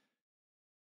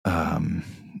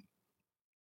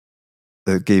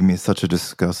that gave me such a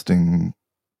disgusting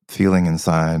feeling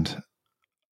inside,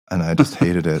 and I just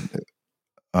hated it.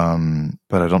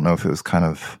 But I don't know if it was kind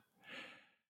of.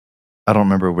 I don't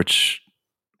remember which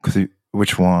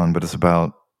one, but it's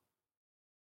about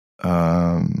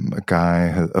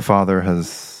a father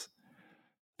has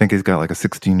think he's got like a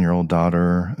 16-year-old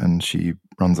daughter, and she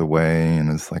runs away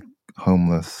and is like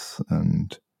homeless.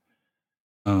 And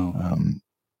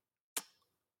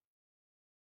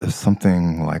there's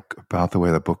something like about the way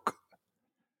the book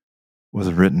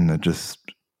was written that just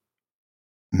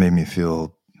made me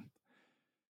feel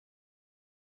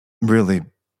really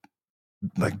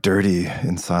like dirty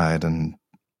inside, and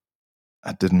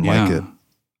I didn't like it.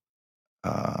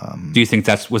 Do you think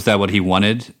was that what he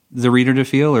wanted the reader to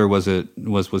feel, or was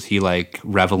he like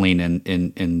reveling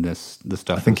in the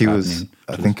stuff? I think he was.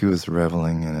 I think he was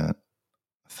reveling in it.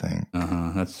 I think.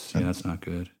 That's not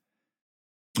good.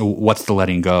 What's the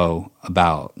letting go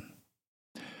about?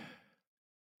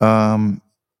 Well,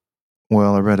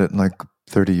 I read it like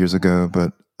 30 years ago,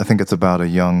 but I think it's about a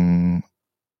young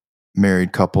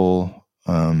married couple,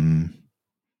 or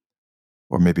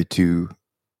maybe two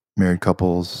married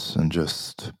couples, and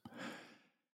just,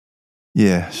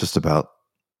 it's just about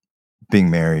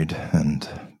being married and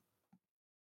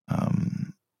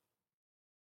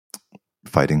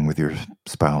fighting with your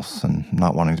spouse and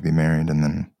not wanting to be married, and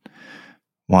then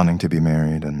wanting to be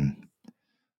married and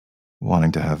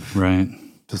wanting to have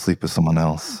to sleep with someone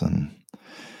else, and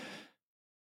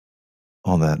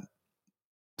all that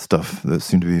stuff that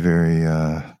seemed to be very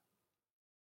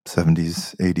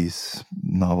 70s, 80s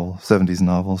novel, 70s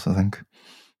novels, I think.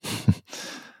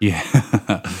 Yeah.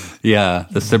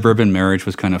 The suburban marriage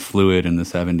was kind of fluid in the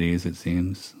 70s, it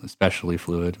seems, especially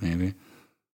fluid, maybe.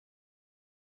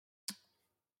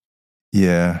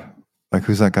 Yeah. Like,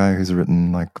 who's that guy who's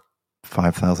written like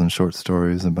 5,000 short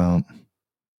stories about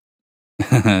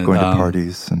going to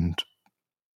parties and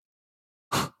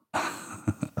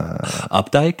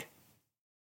Updike?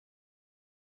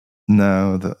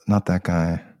 No, not that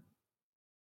guy.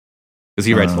 Because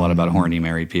he writes a lot about horny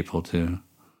married people too.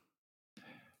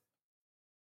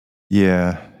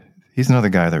 Yeah, he's another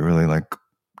guy that really like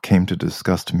came to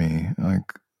disgust me. Like,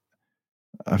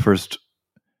 I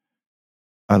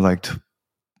liked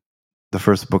the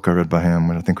first book I read by him,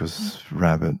 which I think was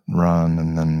Rabbit Run,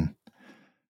 and then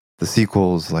the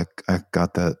sequels, like, I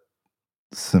got that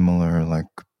similar like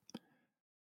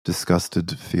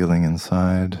disgusted feeling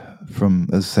inside from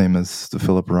same as the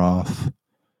Philip Roth.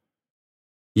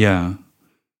 Yeah.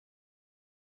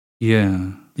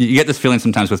 You get this feeling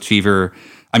sometimes with Cheever.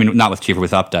 I mean, not with Cheever,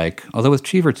 with Updike. Although with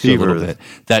Cheever too, a little bit.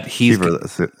 That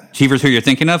Cheever's who you're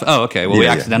thinking of? Oh, okay. Well, we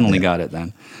accidentally got it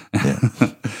then. Yeah.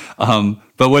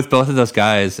 But with both of those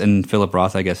guys, and Philip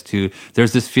Roth, I guess, too,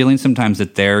 there's this feeling sometimes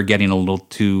that they're getting a little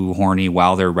too horny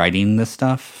while they're writing this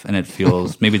stuff. And it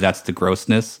feels, maybe that's the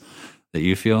grossness that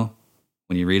you feel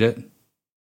when you read it.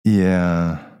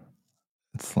 Yeah.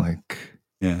 It's like...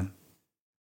 Yeah.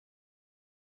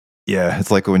 Yeah, it's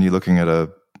like when you're looking at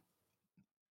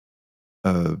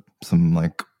some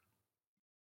like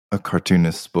a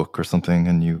cartoonist book or something,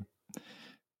 and you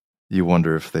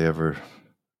wonder if they ever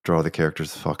draw the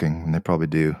characters fucking, and they probably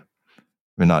do.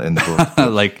 They're not in the book.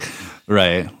 like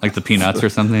the Peanuts or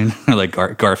something, or like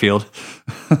Garfield.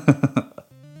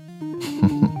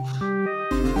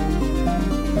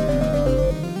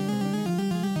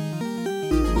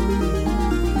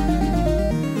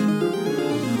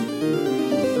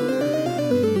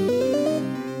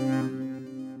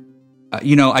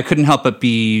 I couldn't help but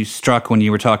be struck when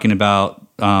you were talking about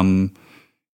going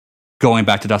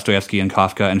back to Dostoevsky and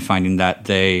Kafka and finding that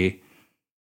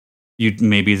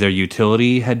maybe their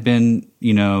utility had been,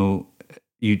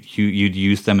 you'd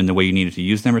use them in the way you needed to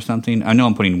use them or something. I know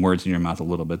I'm putting words in your mouth a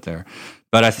little bit there,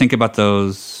 but I think about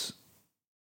those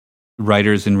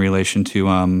writers in relation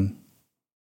to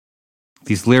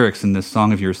these lyrics in this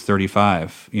song of yours,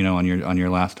 35, on your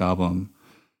last album.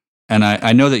 And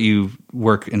I know that you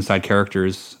work inside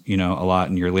characters, a lot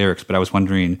in your lyrics, but I was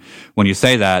wondering, when you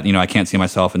say that, I can't see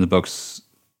myself in the books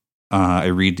I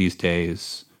read these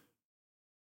days.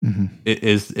 Mm-hmm.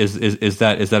 Is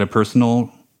that a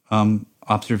personal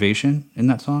observation in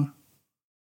that song?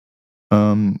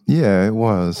 Yeah, it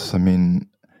was. I mean,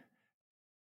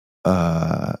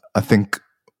 I think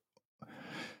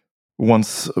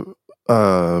once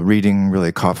reading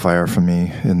really caught fire for me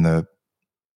in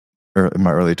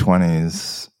my early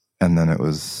 20s, and then it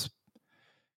was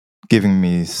giving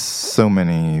me so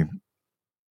many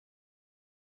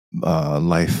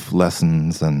life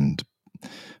lessons and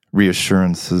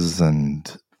reassurances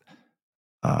and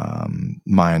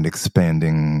mind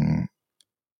expanding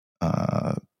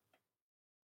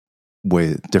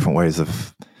different ways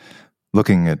of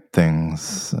looking at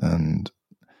things and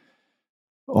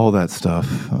all that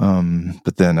stuff.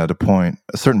 But then at a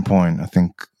certain point, I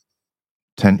think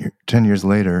 10 years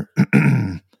later,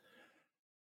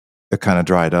 it kind of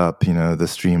dried up, the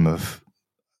stream of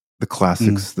the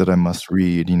classics that I must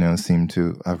read,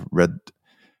 I've read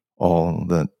all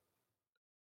that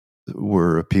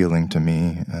were appealing to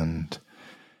me. And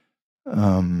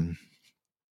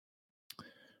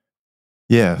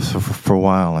so for a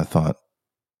while I thought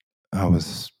I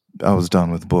was done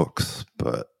with books,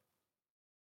 but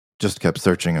just kept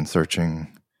searching and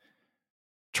searching,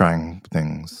 trying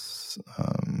things,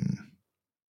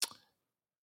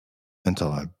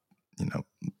 until I,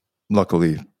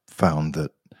 luckily found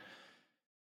that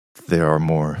there are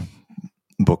more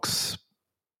books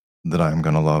that I'm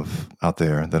going to love out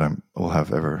there that I will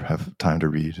ever have time to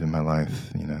read in my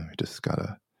life. You just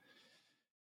gotta,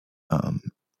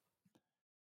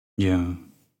 yeah.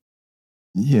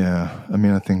 I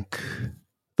mean, I think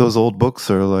those old books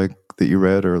are like that you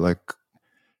read are like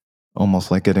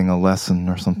almost like getting a lesson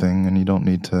or something, and you don't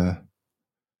need to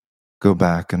go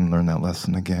back and learn that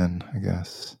lesson again, I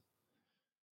guess.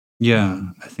 Yeah,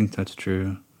 I think that's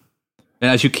true. And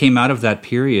as you came out of that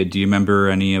period, do you remember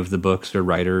any of the books or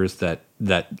writers that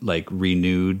like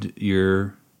renewed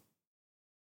your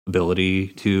ability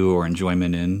to or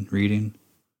enjoyment in reading?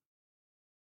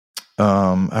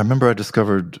 I remember I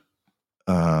discovered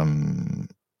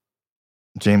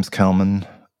James Kelman,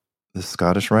 the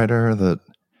Scottish writer that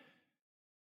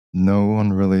no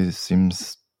one really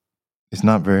seems. He's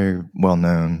not very well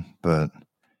known, but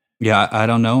yeah, I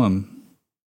don't know him.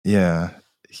 Yeah,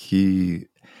 he.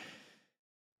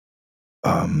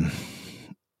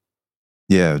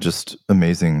 Just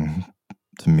amazing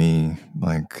to me.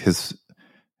 Like his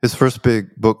first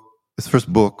big book. His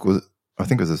first book was, I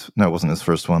think, it wasn't his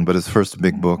first one, but his first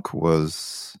big book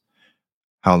was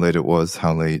How Late It Was,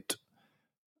 How Late.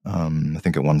 I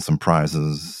think it won some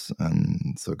prizes,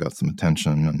 and so it got some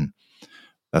attention, and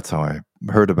that's how I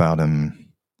heard about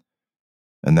him.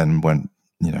 And then went,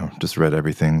 just read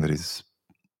everything that he's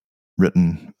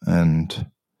written, and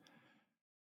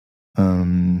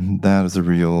that is a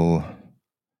real.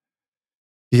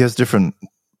 He has different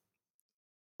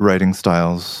writing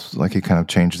styles, like he kind of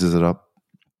changes it up,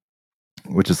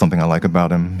 which is something I like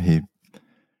about him. He,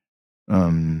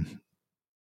 the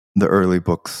early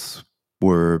books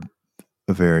were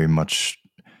very much,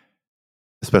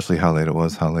 especially How Late It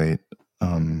Was, How Late,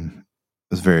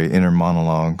 was very inner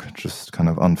monologue, just kind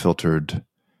of unfiltered,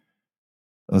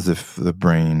 as if the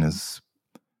brain is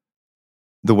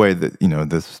the way that,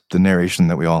 the narration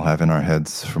that we all have in our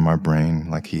heads from our brain,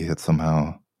 like he had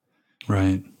somehow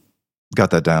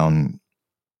got that down,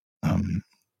 and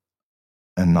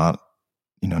not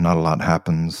a lot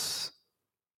happens,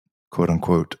 quote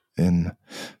unquote, in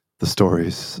the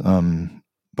stories,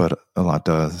 but a lot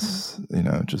does,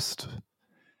 just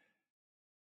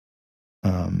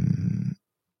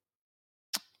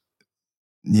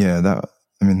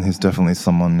he's definitely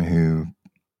someone who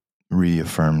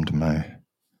reaffirmed my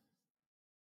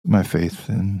faith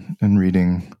in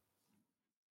reading.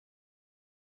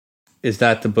 Is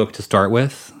that the book to start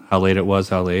with? How Late It Was,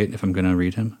 How Late, if I'm going to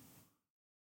read him?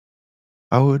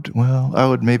 I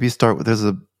would maybe start with,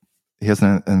 he has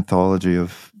an anthology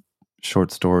of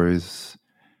short stories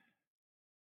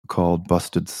called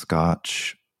Busted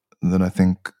Scotch that I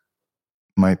think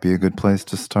might be a good place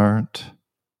to start.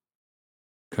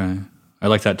 Okay. I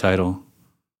like that title.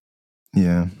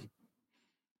 Yeah.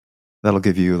 That'll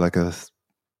give you like a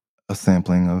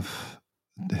sampling of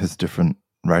his different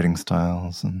writing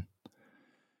styles. And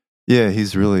yeah,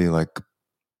 he's really like,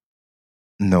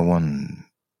 no one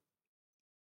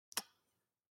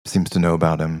seems to know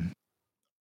about him.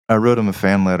 I wrote him a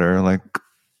fan letter like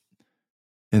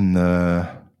in the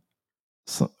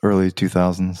early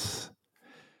 2000s.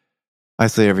 I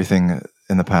say everything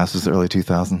in the past was early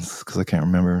 2000s because I can't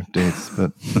remember dates,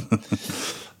 but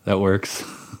that works.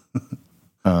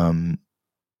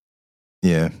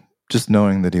 Yeah, just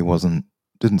knowing that he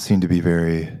didn't seem to be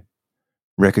very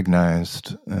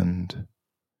recognized, and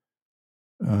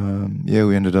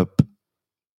we ended up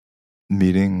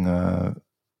meeting the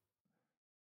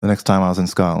next time I was in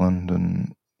Scotland,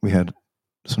 and we had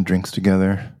some drinks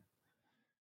together,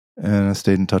 and I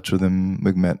stayed in touch with him.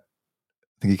 We met.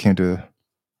 I think he came to a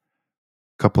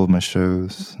couple of my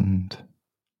shows, and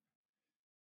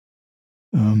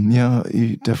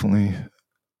you definitely.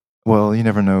 Well, you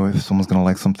never know if someone's going to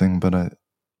like something, but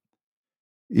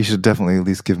you should definitely at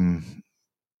least give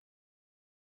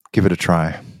it a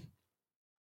try.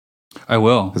 I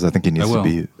will, because I think he needs to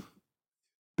be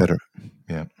better.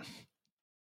 Yeah.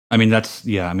 I mean, that's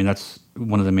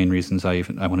one of the main reasons I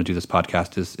want to do this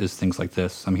podcast is things like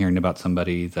this. I'm hearing about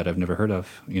somebody that I've never heard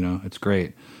of. It's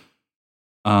great.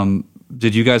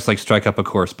 Did you guys like strike up a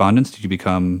correspondence? Did you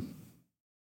become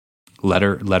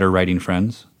letter writing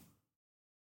friends?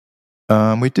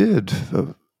 We did.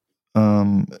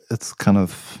 It's kind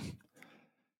of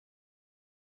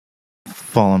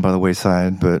fallen by the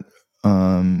wayside, but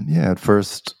yeah, at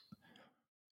first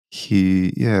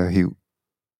he he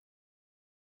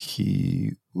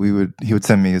would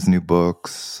send me his new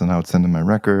books, and I would send him my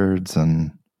records,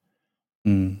 and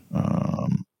he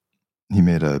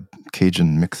made a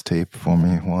Cajun mixtape for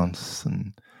me once,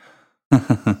 and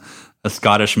a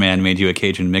Scottish man made you a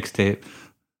Cajun mixtape.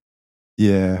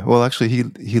 yeah. Well, actually,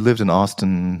 he lived in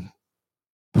Austin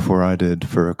before I did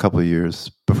for a couple of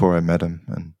years before I met him,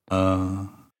 and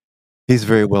he's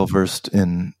very well versed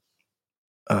in.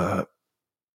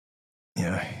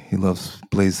 Yeah, he loves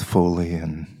Blaze Foley,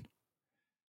 and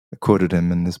I quoted him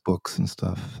in his books and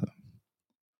stuff. So.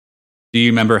 Do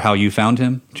you remember how you found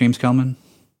him, James Kelman?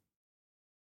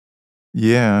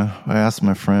 Yeah, I asked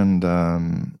my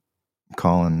friend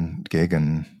Colin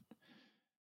Gagan,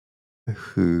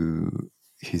 who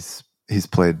he's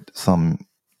done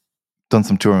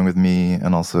some touring with me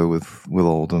and also with Will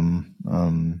Oldham.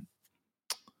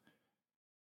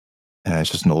 Yeah,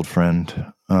 it's just an old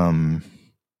friend.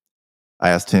 I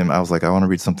asked him, I was like, I want to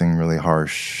read something really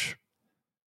harsh.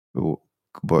 What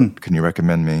can you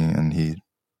recommend me? And he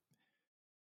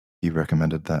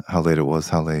recommended that How Late It Was,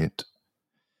 How Late.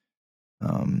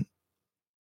 And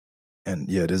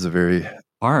yeah, it is a very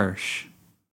harsh.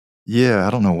 Yeah, I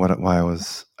don't know why I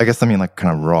was. I guess I mean like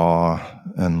kind of raw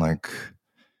and like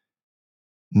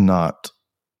not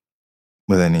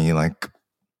with any like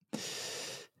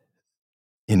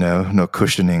no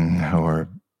cushioning or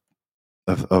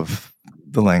of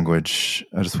the language.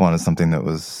 I just wanted something that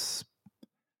was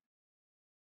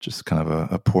just kind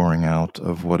of a pouring out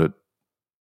of what it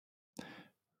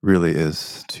really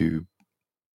is to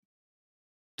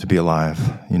be alive.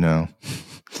 I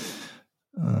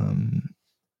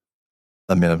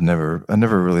mean, I've never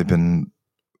really been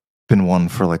one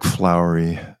for like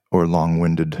flowery or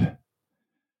long-winded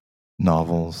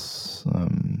novels.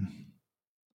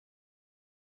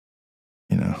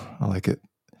 I like it.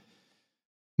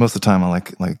 Most of the time, I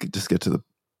like just get to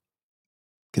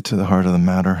the heart of the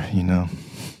matter.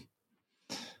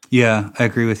 Yeah, I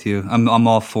agree with you. I'm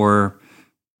all for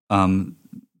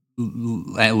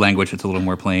language that's a little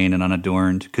more plain and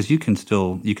unadorned, because you can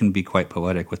be quite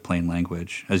poetic with plain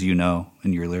language, as you know,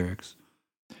 in your lyrics.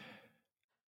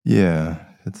 Yeah,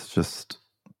 it's just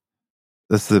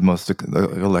that's the most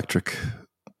electric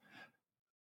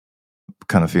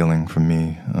kind of feeling for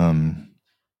me.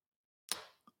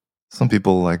 Some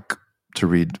people like to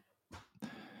read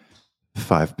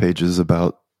 5 pages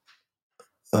about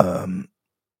a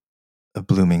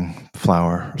blooming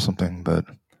flower or something, but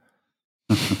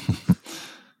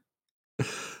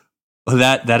well,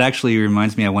 that actually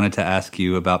reminds me, I wanted to ask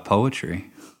you about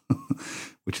poetry,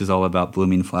 which is all about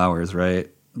blooming flowers, right?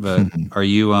 But are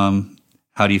you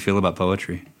how do you feel about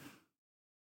poetry?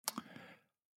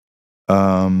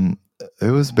 It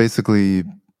was basically,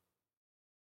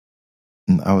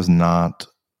 I was not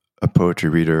a poetry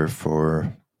reader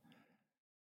for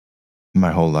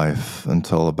my whole life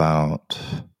until about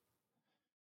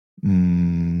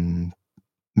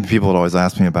people would always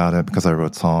ask me about it because I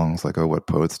wrote songs like, oh, what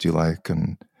poets do you like?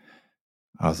 And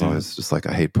I was always just like,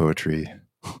 I hate poetry.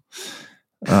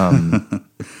 Then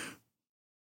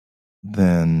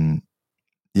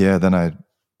I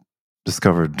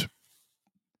discovered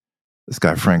this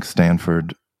guy, Frank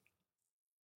Stanford.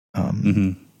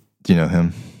 Do you know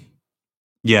him?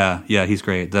 Yeah, he's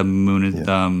great. The moon is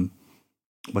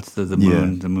what's the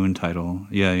moon? The moon title?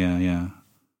 Yeah.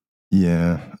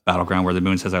 Battleground, where the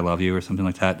moon says "I love you" or something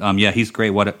like that. Yeah, he's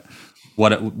great. What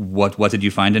did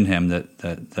you find in him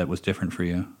that was different for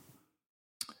you?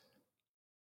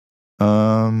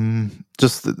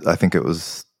 Just I think it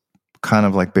was kind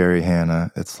of like Barry Hannah.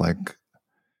 It's like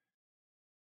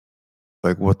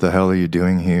what the hell are you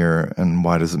doing here, and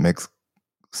why does it make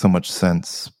so much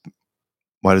sense?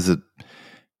 Why does it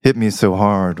hit me so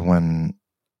hard when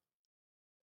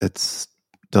it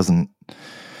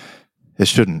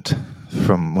shouldn't?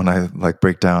 From when I like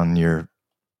break down your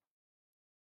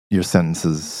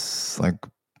sentences, like,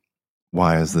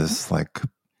 why is this like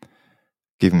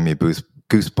giving me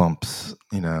goosebumps?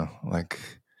 Like,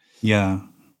 yeah,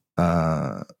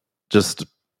 just,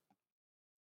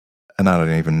 and I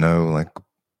don't even know like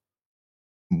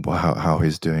how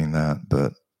he's doing that,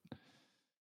 but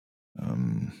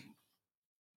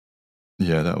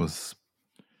yeah, that was.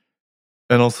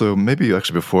 And also, maybe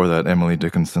actually before that, Emily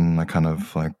Dickinson, I kind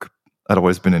of like, I'd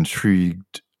always been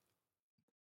intrigued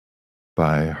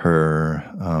by her,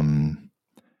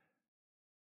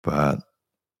 but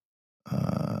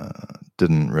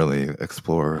didn't really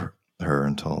explore her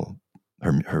until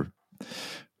her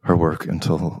her work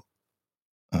until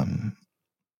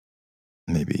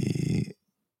maybe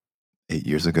 8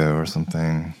 years ago or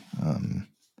something.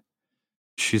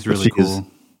 She's really cool.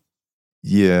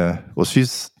 Yeah. Well,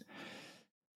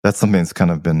 that's something that's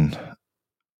kind of been,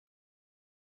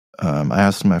 I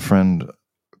asked my friend,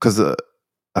 because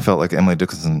I felt like Emily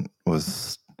Dickinson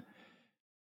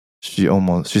she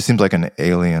seemed like an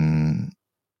alien.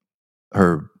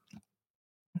 Or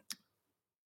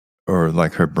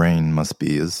like her brain must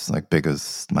be as like big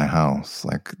as my house.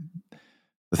 Like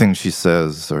the things she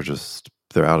says are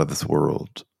they're out of this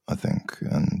world, I think.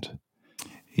 And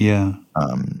yeah,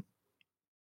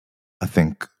 I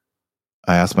think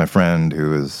I asked my friend,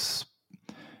 who is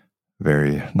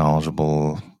very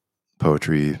knowledgeable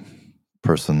poetry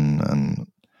person, and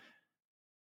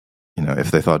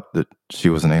if they thought that she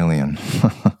was an alien.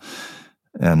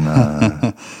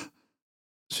 And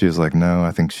she was like, no,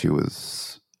 I think she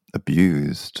was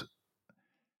abused.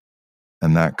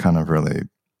 And that kind of really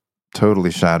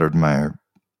totally shattered my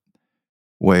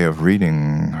way of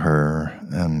reading her,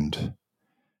 and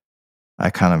I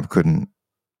kind of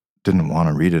didn't want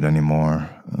to read it anymore.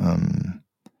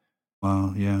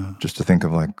 Wow, yeah. Just to think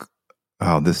of like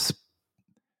how this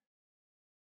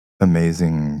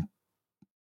amazing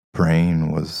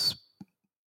brain was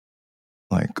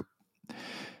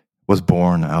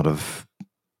born out of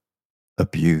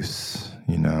abuse,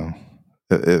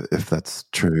 if that's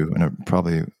true. And it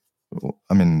probably,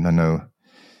 I mean, I know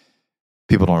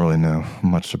people don't really know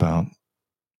much about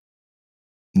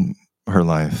her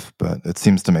life, but it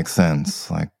seems to make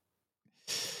sense. Like,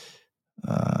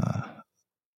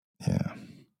 yeah.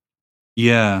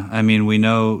 Yeah, I mean, we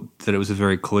know that it was a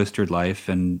very cloistered life,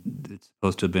 and it's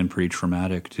supposed to have been pretty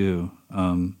traumatic too.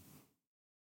 And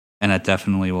that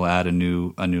definitely will add a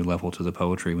new level to the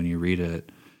poetry when you read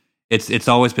it. It's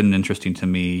always been interesting to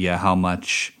me, yeah, how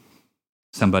much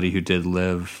somebody who did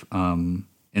live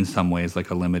in some ways like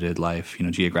a limited life,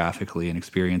 geographically and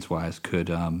experience wise, could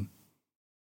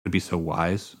be so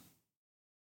wise.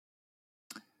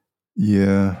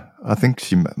 Yeah, I think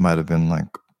she might have been like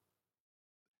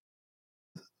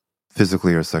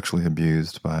physically or sexually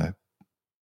abused by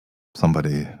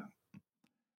somebody,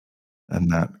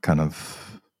 and that kind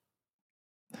of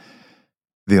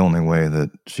the only way that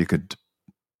she could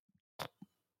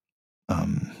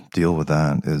deal with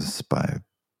that is by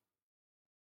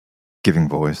giving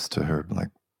voice to her like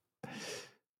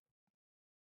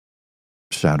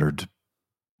shattered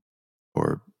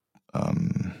or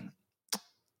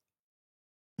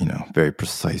very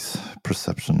precise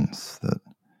perceptions that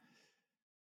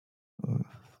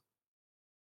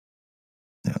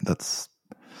that's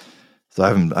so I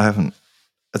haven't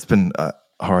it's been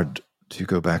hard to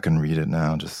go back and read it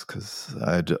now, just because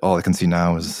all I can see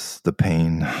now is the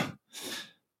pain.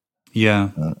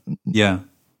 Yeah. Yeah.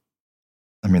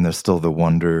 I mean, there's still the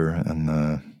wonder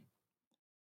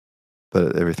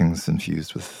but everything's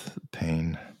infused with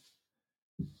pain.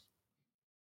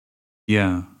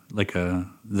 Yeah, like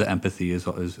the empathy is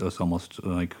almost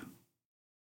like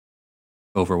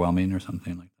overwhelming or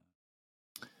something like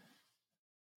that.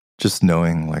 Just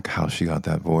knowing like how she got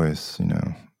that voice,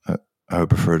 I would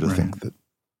prefer to think that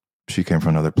she came from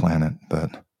another planet,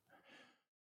 but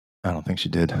I don't think she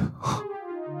did.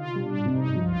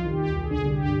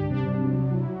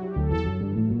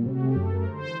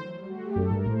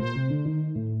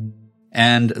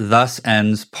 And thus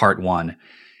ends part 1.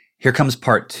 Here comes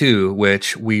part 2,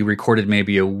 which we recorded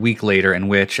maybe a week later, and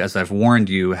which, as I've warned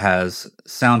you, has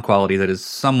sound quality that is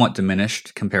somewhat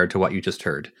diminished compared to what you just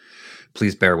heard.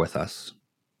 Please bear with us.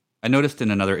 I noticed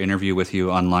in another interview with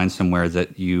you online somewhere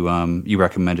that you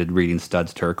recommended reading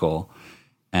Studs Terkel,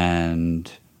 and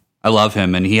I love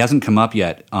him, and he hasn't come up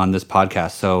yet on this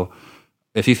podcast. So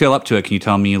if you feel up to it, can you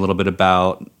tell me a little bit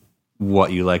about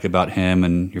what you like about him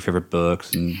and your favorite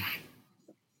books and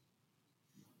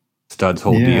Studs'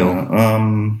 whole deal?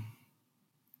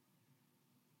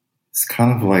 It's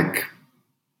kind of like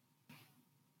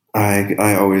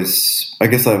I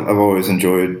guess I've always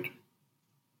enjoyed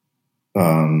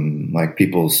like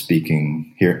people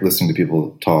speaking, listening to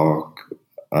people talk.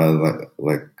 I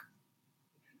like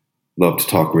love to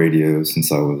talk radio since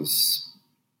I was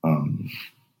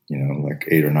like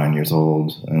 8 or 9 years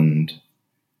old, and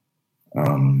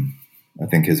I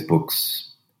think his books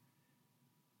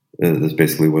is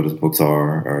basically what his books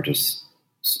are just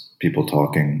people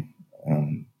talking.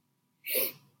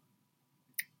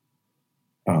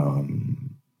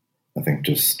 I think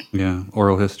just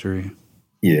oral history.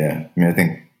 Yeah, I mean, I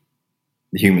think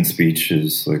the human speech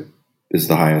is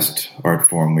the highest art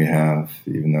form we have,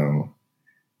 even though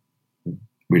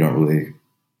we don't really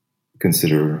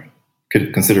consider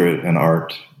could consider it an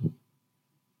art.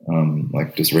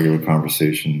 Like just regular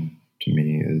conversation to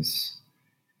me is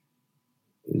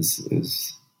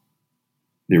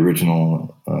the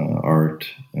original art,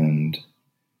 and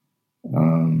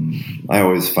I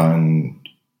always find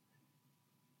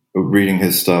reading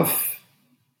his stuff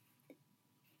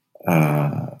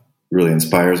really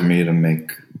inspires me to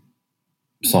make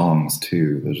songs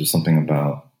too. There's just something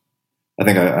about, I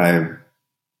think I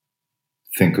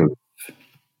think of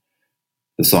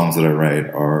the songs that I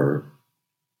write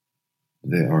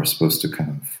they are supposed to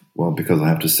kind of, well, because I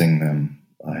have to sing them,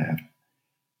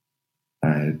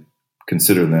 I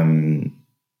consider them,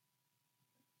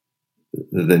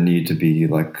 they need to be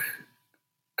like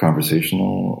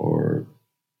conversational or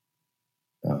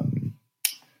a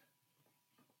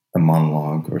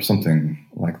monologue or something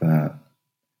like that.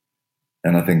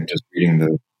 And I think just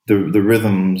reading the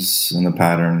rhythms and the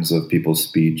patterns of people's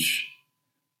speech,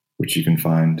 which you can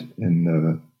find in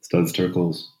the Studs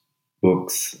Terkel's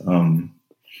books,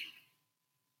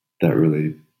 that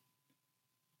really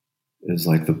is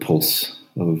like the pulse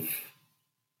of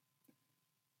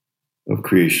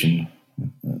creation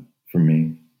for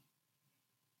me.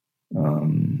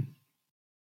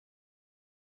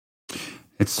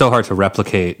 It's so hard to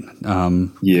replicate.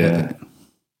 Yeah,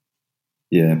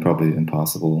 probably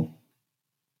impossible.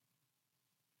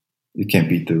 You can't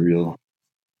beat the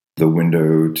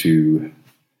window to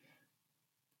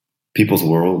people's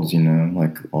worlds,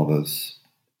 like all the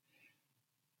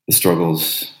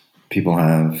struggles people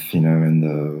have,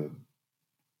 in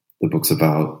the books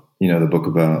about, the book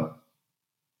about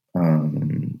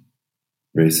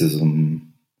racism.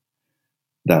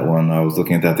 That one, I was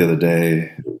looking at that the other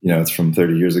day. It's from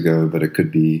 30 years ago, but it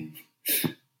could be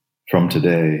from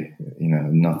today.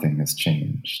 Nothing has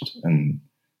changed. And,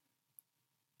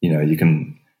 you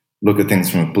can look at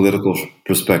things from a political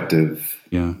perspective.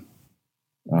 Yeah.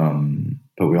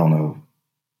 But we all know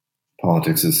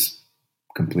politics is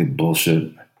complete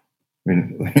bullshit. I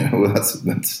mean, that's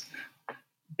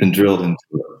been drilled into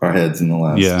our heads in the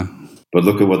last. Yeah. But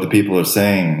look at what the people are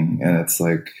saying, and it's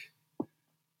like,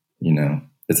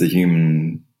 it's a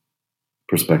human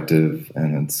perspective,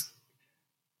 and it's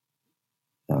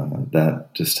that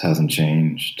just hasn't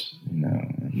changed,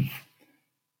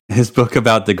 His book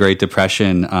about the Great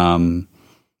Depression,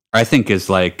 I think is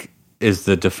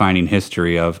the defining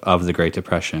history of the Great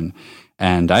Depression.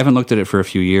 And I haven't looked at it for a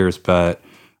few years, but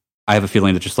I have a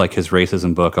feeling that just like his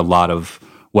racism book, a lot of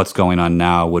what's going on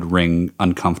now would ring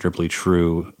uncomfortably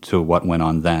true to what went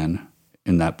on then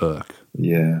in that book.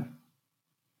 Yeah.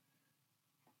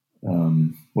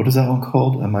 What is that one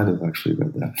called? I might have actually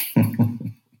read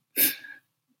that.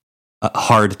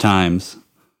 Hard Times.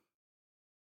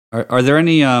 Are there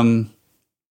any, I'm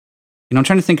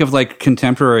trying to think of like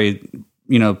contemporary,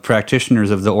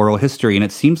 practitioners of the oral history, and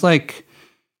it seems like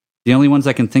the only ones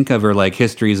I can think of are like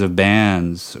histories of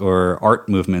bands or art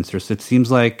movements, or it seems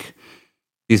like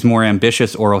these more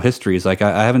ambitious oral histories. Like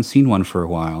I haven't seen one for a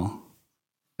while.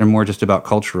 They're more just about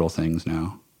cultural things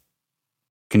now.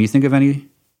 Can you think of any?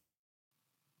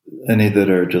 Any that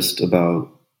are just about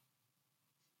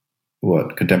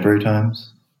what, contemporary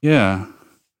times? Yeah.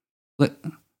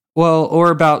 Well,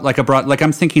 or about like a broad, like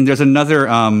I'm thinking there's another,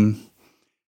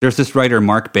 there's this writer,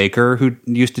 Mark Baker, who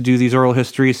used to do these oral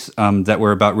histories that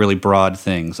were about really broad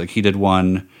things. Like he did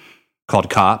one called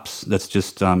Cops. That's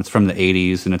just, it's from the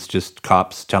 80s, and it's just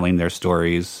cops telling their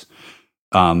stories,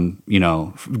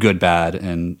 good, bad,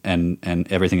 and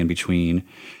everything in between.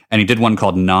 And he did one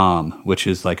called Nam, which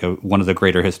is like one of the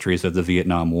greater histories of the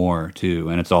Vietnam War too.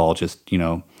 And it's all just,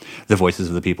 the voices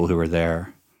of the people who were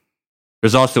there.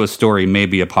 There's also a story,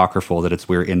 maybe apocryphal, that it's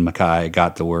where In Mackay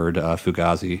got the word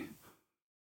Fugazi.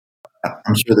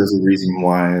 I'm sure there's a reason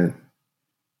why,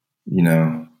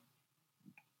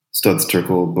 Studs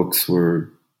Terkel books were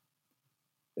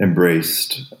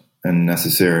embraced and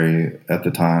necessary at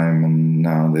the time, and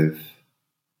now they've,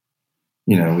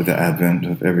 with the advent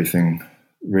of everything,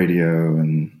 radio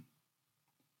and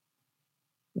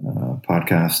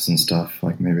podcasts and stuff,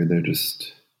 like maybe they're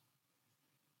just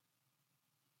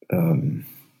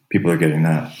people are getting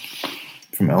that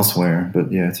from elsewhere.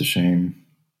 But yeah, it's a shame.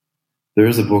 There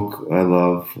is a book I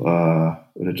love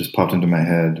that just popped into my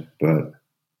head, but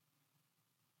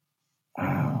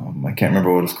I can't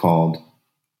remember what it's called.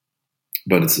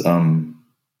 But it's and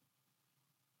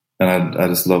I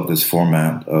just love this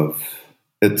format of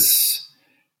this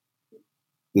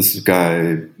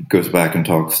guy goes back and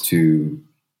talks to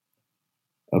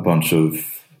a bunch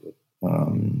of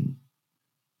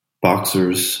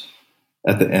boxers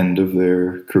at the end of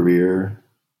their career,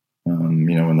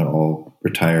 when they're all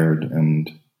retired,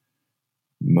 and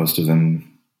most of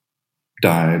them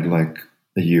died like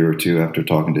a year or two after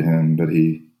talking to him, but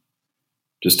he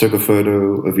just took a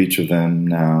photo of each of them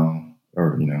now,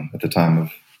 or, at the time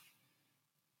of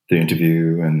the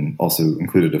interview, and also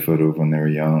included a photo of when they were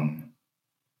young.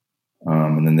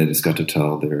 And then they just got to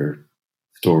tell their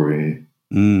story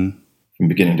from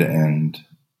beginning to end.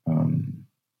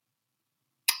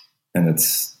 And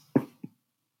it's a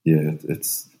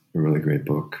really great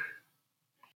book.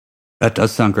 That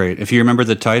does sound great. If you remember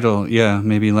the title,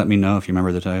 maybe let me know if you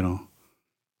remember the title.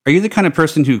 Are you the kind of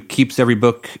person who keeps every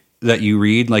book that you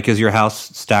read? Like, is your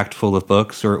house stacked full of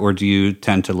books, or do you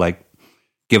tend to like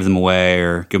give them away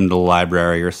or give them to the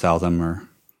library or sell them or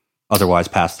otherwise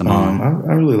pass them on?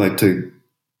 I really like to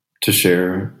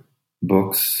share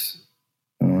books,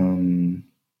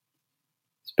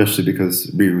 especially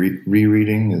because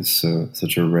rereading is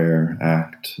such a rare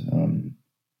act, and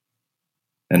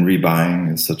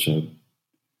rebuying is such a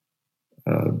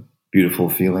beautiful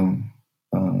feeling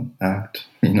act.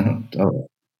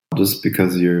 Just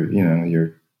because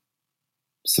you're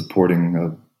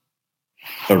supporting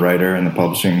a writer and a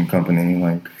publishing company,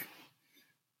 like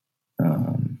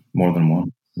more than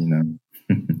one,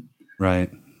 Right.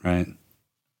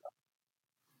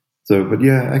 So, but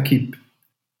yeah, I think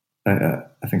I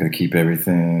keep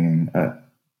everything.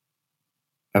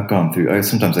 I've gone through.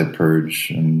 Sometimes I purge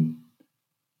and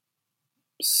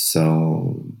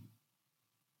sell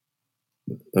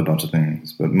a bunch of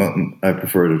things, but I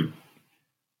prefer to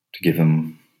give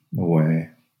them away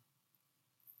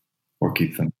or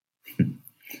keep them.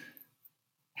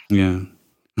 Yeah,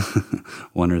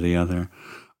 one or the other.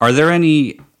 Are there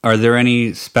any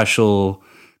special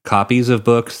copies of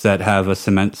books that have a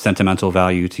sentimental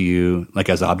value to you, like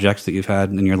as objects that you've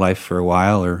had in your life for a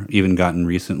while, or even gotten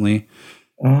recently?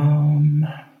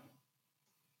 I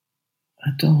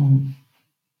don't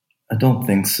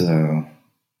think so.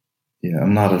 Yeah,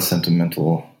 I'm not a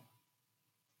sentimental.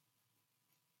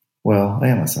 Well, I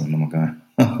am a sentimental guy.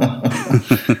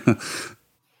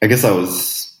 I guess I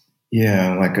was.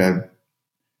 Yeah, like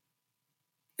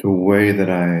the way that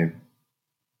I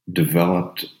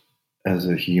developed as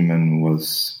a human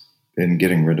was in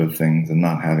getting rid of things and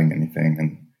not having anything,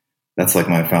 and that's like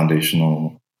my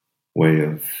foundational way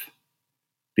of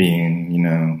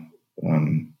being,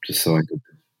 just so I could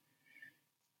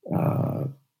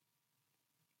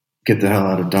get the hell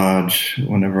out of Dodge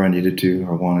whenever I needed to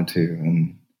or wanted to,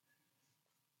 and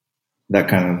that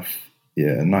kind of,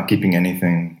 not keeping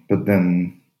anything. But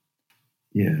then,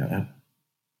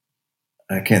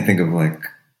 I can't think of like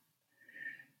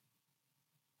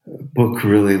a book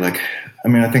really. Like, I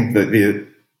mean, I think that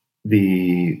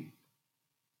the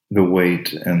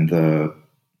weight and the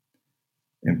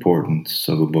importance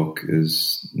of a book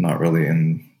is not really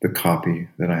in the copy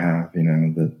that I have,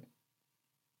 that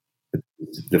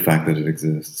the fact that it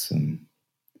exists. And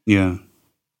I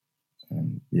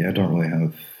don't really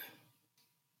have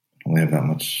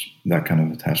that kind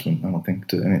of attachment. I don't think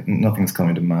to nothing's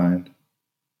coming to mind.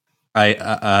 I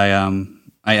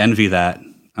envy that.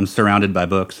 I'm surrounded by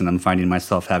books, and I'm finding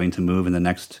myself having to move in the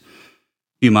next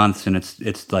few months, and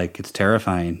it's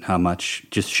terrifying how much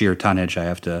just sheer tonnage I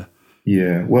have to.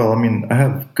 Yeah, well, I mean, I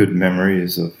have good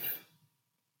memories of,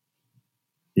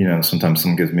 sometimes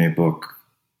someone gives me a book,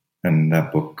 and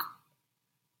that book,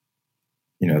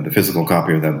 the physical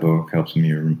copy of that book helps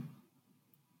me or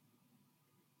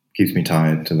keeps me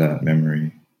tied to that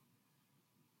memory.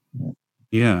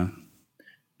 Yeah.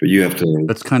 But you have to...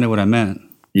 That's kind of what I meant.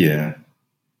 Yeah.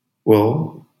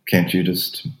 Well, can't you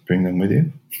just bring them with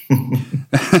you?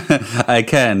 I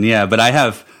can, yeah, but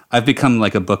I've become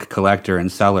like a book collector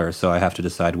and seller, so I have to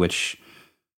decide which.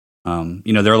 There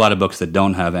are a lot of books that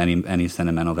don't have any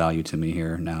sentimental value to me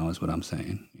here now, is what I'm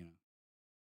saying.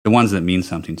 The ones that mean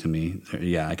something to me,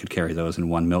 I could carry those in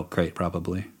one milk crate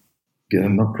probably. Get a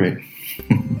milk crate.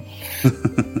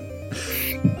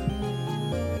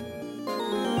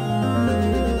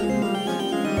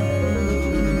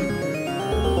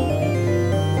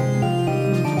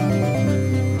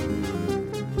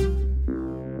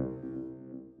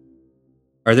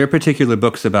 Are there particular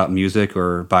books about music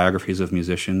or biographies of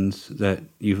musicians that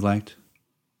you've liked?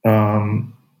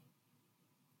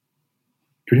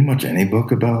 Pretty much any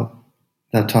book about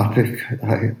that topic,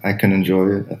 I can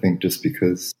enjoy it. I think just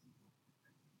because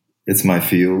it's my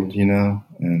field,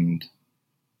 and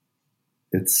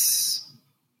it's,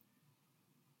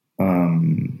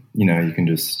 you can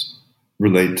just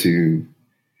relate to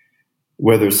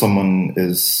whether someone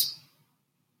is,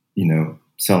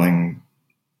 selling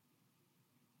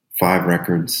 5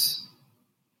 records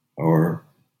or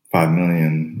 5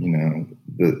 million,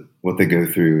 what they go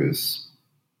through is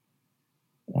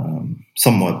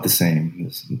somewhat the same.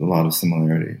 There's a lot of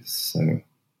similarities. So,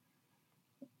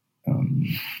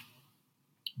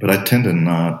 but I tend to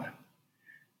not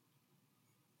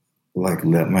like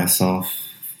let myself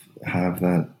have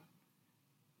that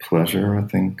pleasure. I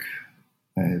think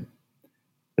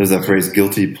there's that phrase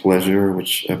 "guilty pleasure,"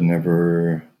 which I've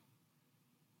never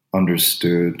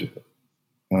understood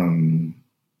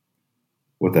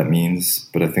what that means.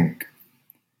 But I think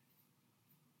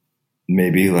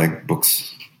maybe like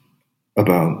books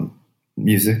about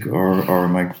music are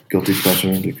my guilty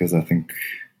pleasure, because I think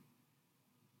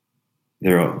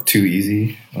they're too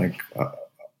easy, like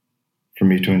for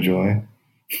me to enjoy.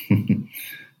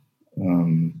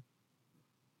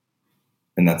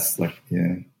 And that's like,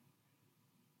 yeah.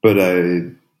 But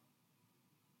I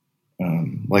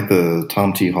like the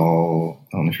Tom T. Hall.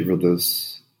 I don't know if you read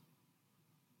those.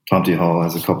 Tom T. Hall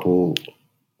has a couple.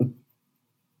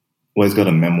 Well, he's got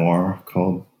a memoir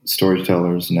called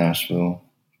Storytellers Nashville.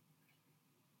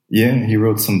 Yeah, he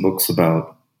wrote some books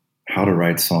about how to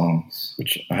write songs,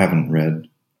 which I haven't read,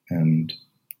 and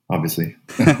obviously,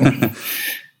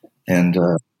 and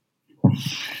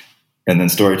then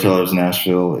Storytellers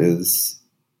Nashville is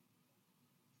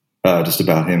just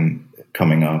about him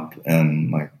coming up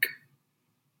and like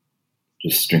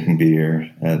just drinking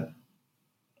beer at,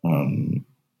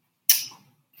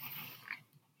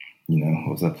 what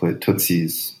was that place?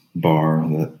 Tootsie's bar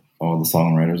that all the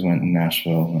songwriters went in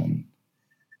Nashville,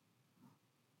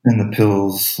 and the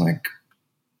pills, like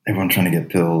everyone trying to get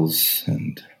pills,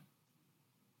 and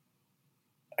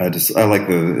I like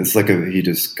it's like he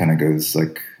just kind of goes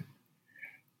like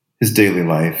his daily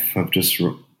life of just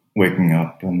waking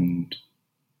up and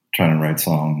trying to write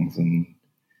songs and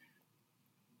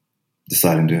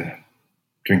deciding to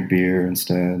drink beer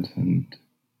instead, and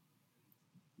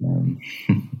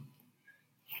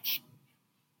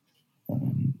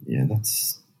yeah,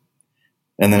 that's.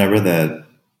 And then I read that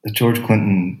the George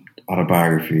Clinton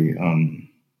autobiography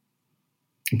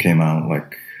came out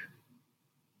like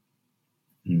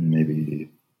maybe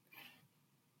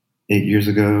 8 years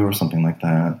ago or something like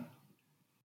that.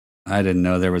 I didn't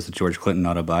know there was a George Clinton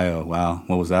autobio. Wow,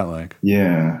 what was that like?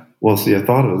 Yeah, well, see, I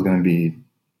thought it was going to be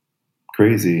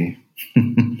crazy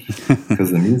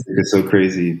because the music is so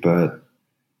crazy, but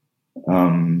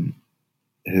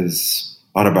his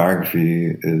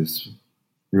autobiography is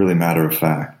really matter of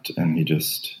fact, and he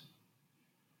just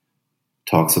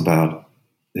talks about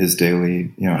his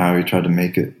daily, how he tried to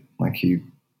make it. Like he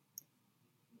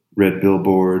read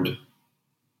Billboard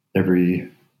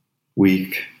every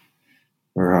week,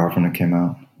 or how often it came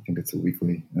out. I think it's a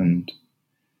weekly, and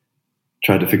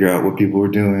tried to figure out what people were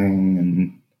doing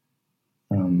and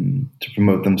to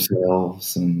promote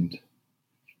themselves. And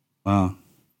wow,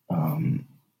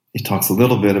 he talks a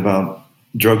little bit about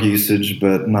drug usage,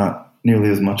 but not nearly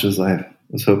as much as I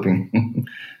was hoping.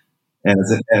 And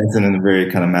it's in a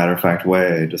very kind of matter of fact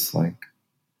way, just like,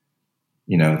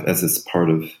 as it's part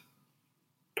of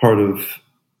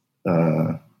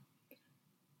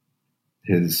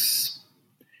his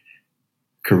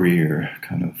career,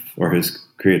 kind of, or his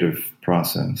creative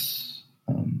process.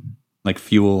 Like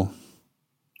fuel.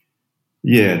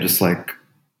 Yeah, just like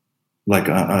on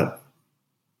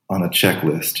a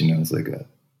checklist, it's like a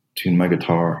tune my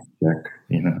guitar, check,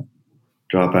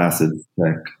 drop acid,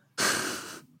 check,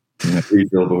 read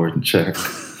Billboard, check.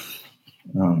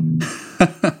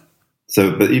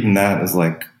 So, but even that is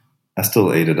like, I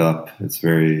still ate it up. It's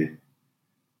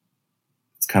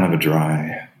kind of a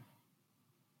dry,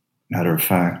 matter of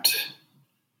fact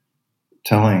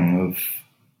telling of,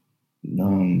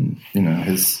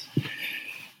 his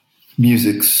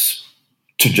music's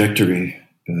trajectory.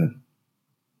 But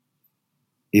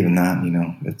even that,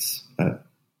 it's,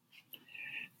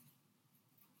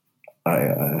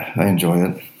 I enjoy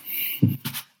it.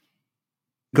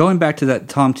 Going back to that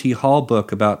Tom T. Hall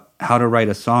book about how to write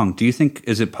a song, do you think,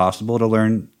 is it possible to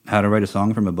learn how to write a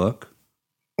song from a book?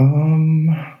 Yeah,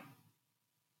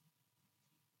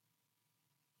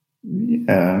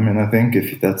 I mean, I think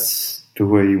if that's the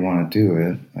way you want to do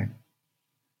it,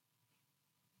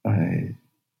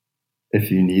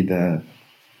 if you need that,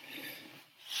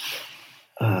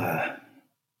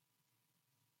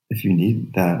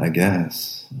 I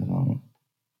guess.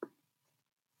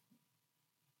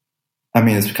 I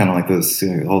mean, it's kind of like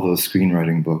all those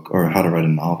screenwriting book or how to write a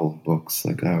novel books.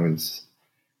 Like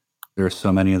there are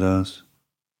so many of those.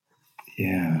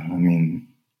 Yeah, I mean,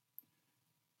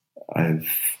 I've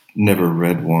never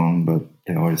read one, but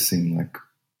they always seem like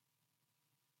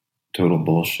total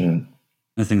bullshit.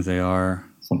 I think they are.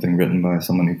 Something written by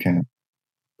someone who can't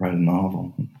write a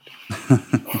novel.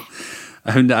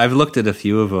 I've looked at a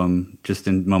few of them just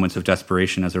in moments of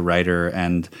desperation as a writer,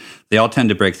 and they all tend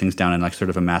to break things down in like sort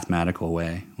of a mathematical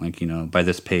way. Like, by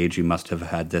this page, you must have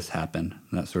had this happen,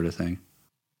 that sort of thing.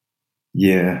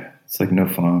 Yeah, it's like no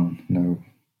fun, no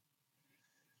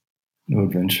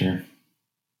adventure.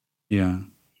 Yeah.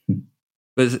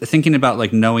 But thinking about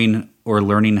like knowing or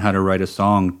learning how to write a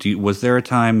song, was there a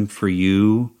time for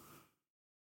you?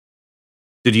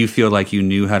 Did you feel like you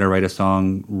knew how to write a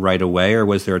song right away, or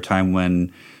was there a time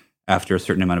when, after a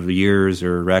certain amount of years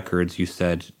or records, you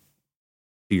said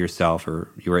to yourself, or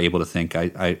you were able to think,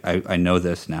 I know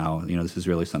this now. This is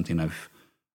really something I've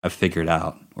figured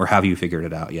out, or have you figured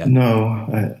it out yet?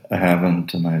 No, I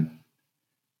haven't, and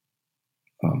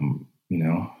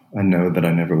I know that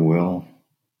I never will.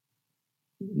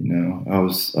 I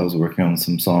was working on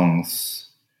some songs,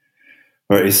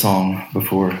 or a song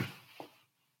before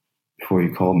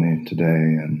you called me today,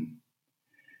 and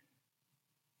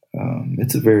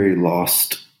it's a very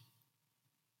lost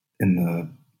in the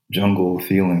jungle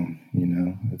feeling.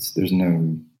 There's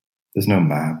no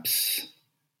maps,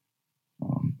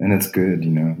 and it's good.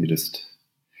 You just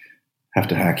have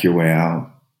to hack your way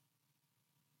out,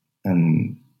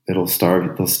 and they'll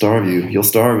starve you. You'll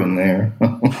starve in there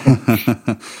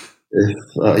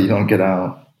if you don't get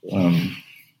out.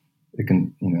 It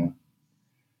can,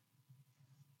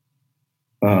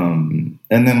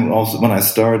 and then also when I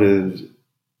started,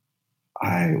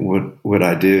 what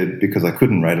I did, because I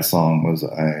couldn't write a song, was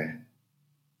I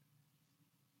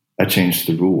changed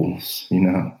the rules.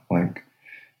 Like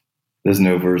there's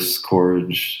no verse,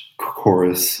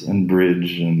 chorus, and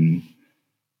bridge, and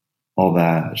all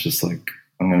that. It's just like,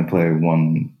 I'm going to play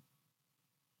one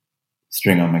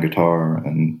string on my guitar,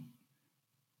 and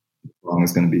the song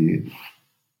is going to be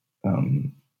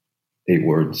 8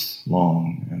 words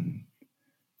long, and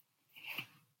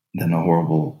then a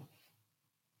horrible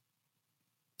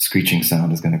screeching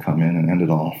sound is going to come in and end it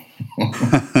all.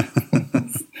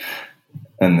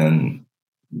 And then,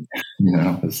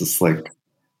 it's just like,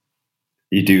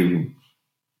 you do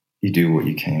what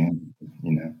you can,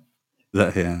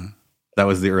 That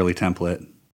was the early template.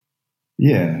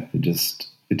 Yeah, you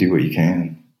do what you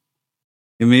can.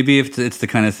 And maybe if it's the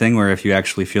kind of thing where if you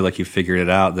actually feel like you've figured it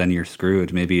out, then you're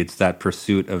screwed. Maybe it's that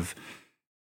pursuit of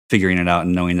figuring it out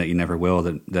and knowing that you never will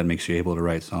that makes you able to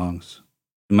write songs.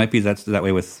 It might be that's that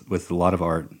way with a lot of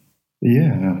art.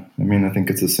 Yeah, I think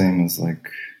it's the same as like,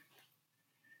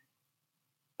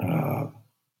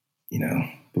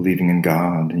 believing in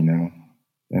God.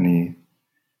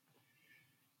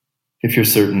 If you're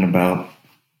certain about,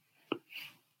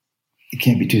 you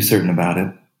can't be too certain about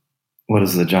it. What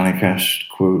is the Johnny Cash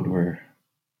quote where,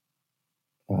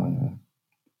 you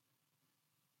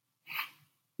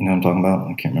know what I'm talking about?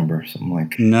 I can't remember. Something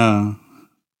like, no,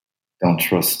 don't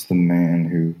trust the man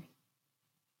who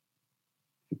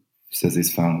says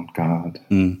he's found God,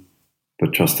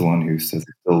 but trust the one who says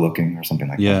he's still looking, or something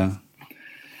like that.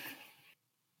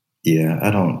 Yeah,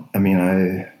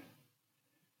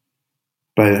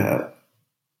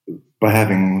 by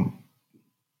having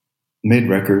made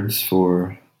records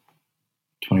for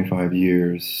 25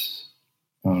 years,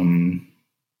 I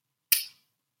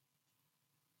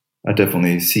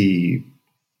definitely see,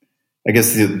 I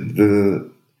guess the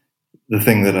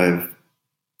thing that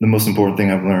the most important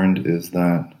thing I've learned is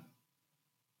that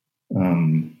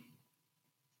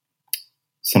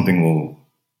something will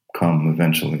come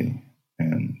eventually,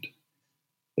 and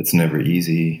it's never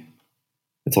easy.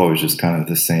 It's always just kind of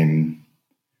the same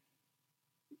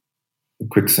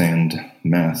quicksand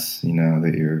mess,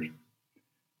 that you're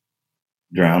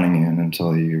drowning in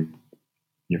until you're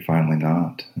finally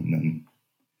not. And then,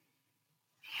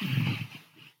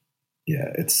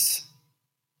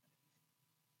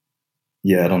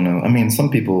 I don't know. Some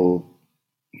people,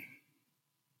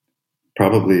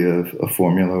 probably a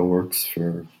formula works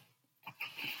for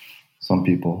some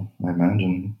people, I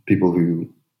imagine. People who,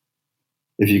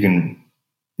 if you can,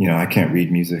 I can't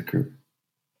read music or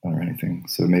anything.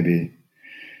 So maybe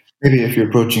if you're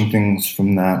approaching things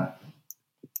from that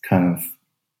kind of,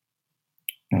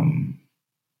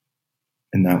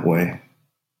 in that way,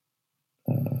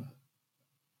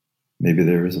 maybe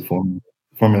there is a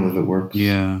formula that works.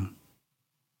 Yeah.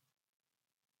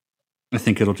 I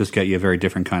think it'll just get you a very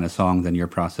different kind of song than your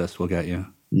process will get you.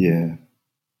 Yeah.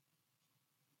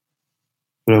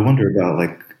 But I wonder about,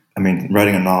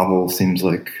 writing a novel seems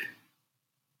like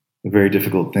a very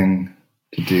difficult thing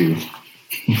to do.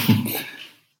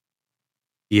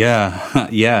 Yeah.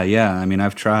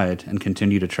 I've tried and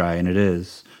continue to try, and it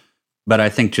is. But I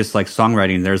think just like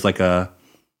songwriting, there's like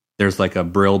a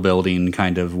Brill building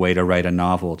kind of way to write a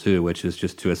novel too, which is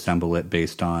just to assemble it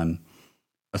based on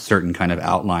a certain kind of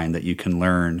outline that you can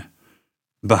learn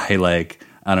by, like,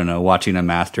 I don't know, watching a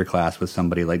master class with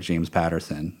somebody like James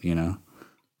Patterson, you know?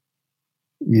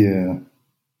 Yeah.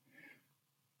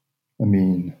 I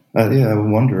mean, yeah, I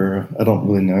wonder. I don't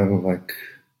really know, like,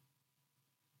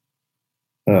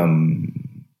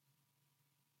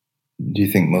 do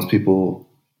you think most people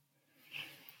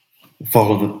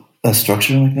follow a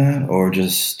structure like that, or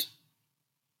just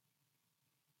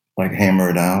like hammer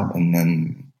it out and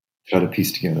then try to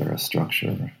piece together a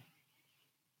structure,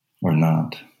 or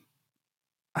not?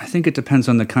 I think it depends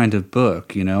on the kind of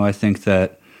book, you know? I think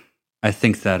that,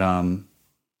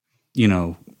 you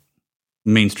know,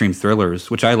 mainstream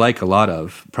thrillers, which I like a lot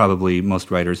of, probably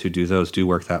most writers who do those do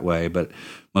work that way, but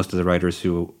most of the writers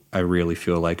who I really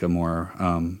feel like a more,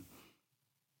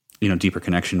 you know, deeper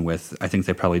connection with, I think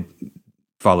they probably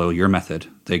follow your method.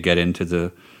 They get into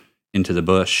the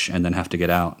bush and then have to get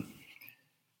out.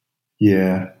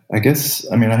 Yeah, I guess,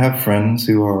 I mean, I have friends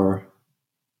who are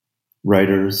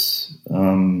writers,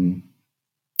 and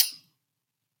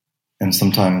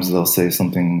sometimes they'll say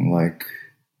something like,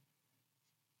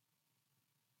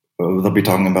 they'll be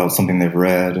talking about something they've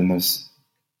read, and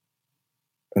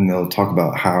they'll talk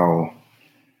about how,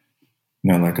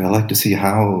 you know, like, I like to see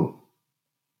how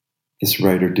this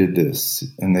writer did this,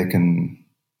 and they can,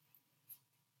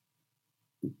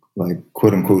 like,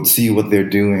 quote unquote, see what they're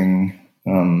doing,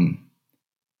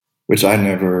 which I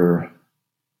never,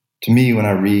 to me, when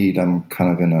I read, I'm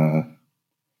kind of in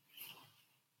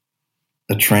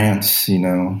a trance, you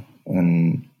know,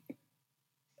 and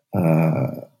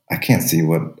I can't see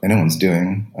what anyone's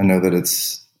doing. I know that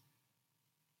it's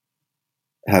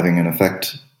having an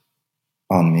effect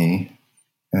on me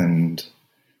and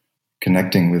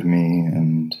connecting with me,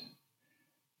 and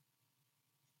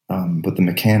but the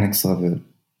mechanics of it,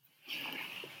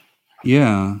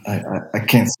 Yeah, I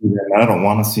can't see them. I don't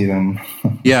want to see them.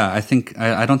 yeah. I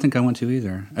don't think I want to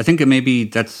either. I think it maybe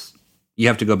that's, you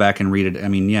have to go back and read it. I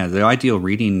mean, yeah, the ideal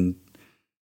reading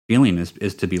feeling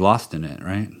is to be lost in it,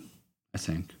 right? I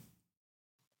think.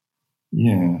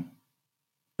 Yeah.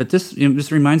 But this, you know,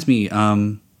 this reminds me.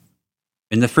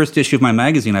 In the first issue of my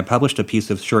magazine, I published a piece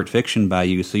of short fiction by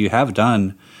you. So you have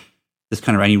done this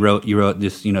kind of, and you wrote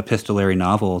this, you know, epistolary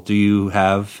novel. Do you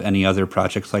have any other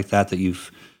projects like that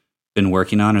you've been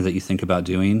working on, or that you think about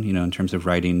doing, you know, in terms of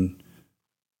writing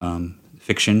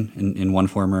fiction in one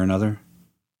form or another?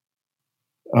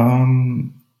 I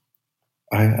mean,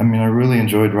 I really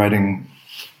enjoyed writing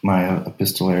my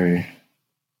epistolary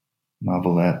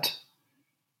novelette.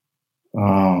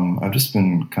 I've just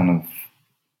been kind of,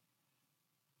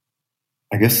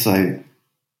 I guess I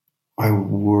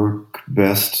work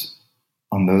best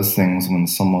on those things when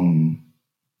someone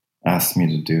asks me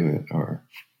to do it, or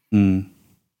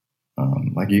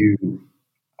like you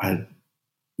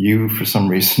for some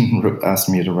reason asked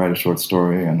me to write a short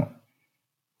story, and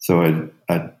so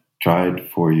I tried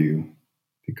for you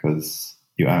because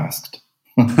you asked.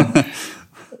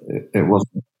 It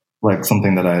wasn't like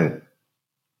something that I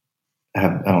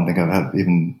don't think I've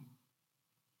even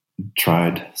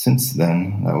tried since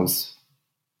then. That was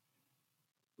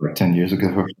like 10 years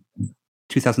ago.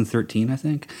 2013, I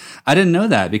think. I didn't know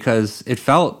that, because it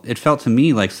felt to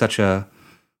me like such a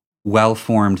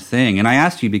well-formed thing. And I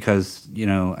asked you because, you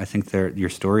know, I think your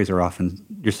songs are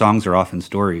often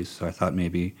stories. So I thought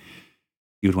maybe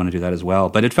you would want to do that as well.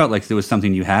 But it felt like there was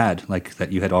something you had, like,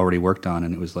 that you had already worked on,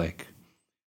 and it was like,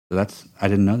 so I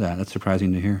didn't know that. That's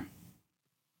surprising to hear.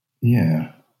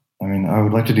 Yeah. I mean, I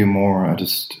would like to do more. I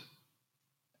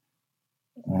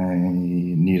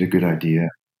need a good idea.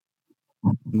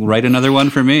 Write another one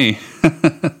for me.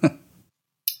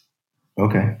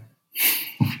 Okay.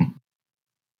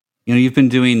 You know, you've been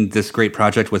doing this great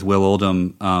project with Will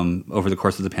Oldham over the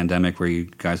course of the pandemic, where you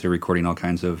guys are recording all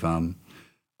kinds of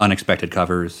unexpected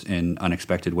covers in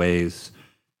unexpected ways.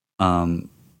 And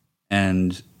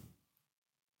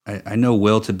I know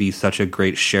Will to be such a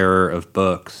great sharer of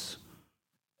books.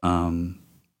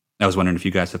 I was wondering if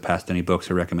you guys have passed any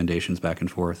books or recommendations back and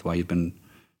forth while you've been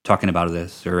talking about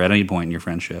this, or at any point in your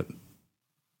friendship.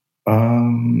 I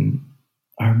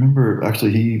remember,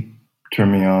 actually, he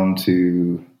turned me on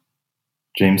to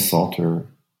James Salter.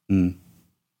 He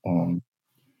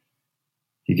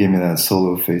gave me that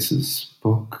Solo Faces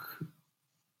book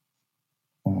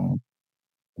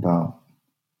about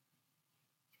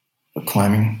rock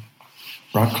climbing.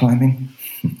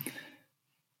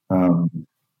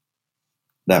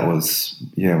 That was,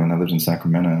 when I lived in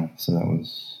Sacramento. So that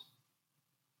was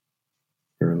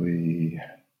early,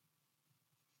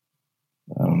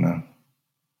 I don't know,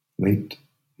 late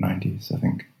 90s, I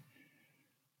think.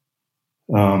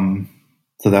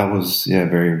 So that was,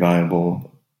 very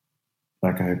valuable.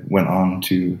 I went on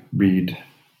to read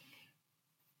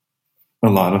a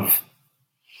lot of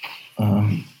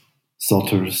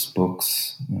Salter's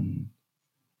books and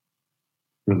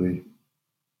really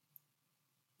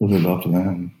loved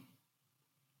them.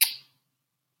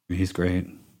 He's great.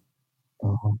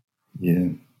 Yeah.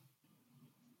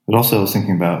 But also I was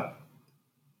thinking about,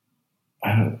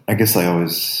 I guess I don't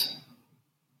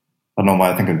know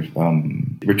why I think of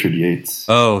Richard Yates.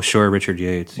 Oh, sure, Richard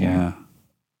Yates. Yeah.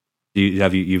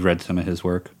 You've read some of his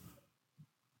work?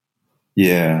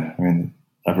 Yeah, I mean,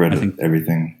 I've read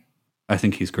everything. I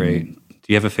think he's great. Do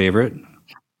you have a favorite?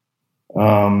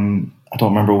 I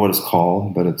don't remember what it's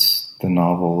called, but it's the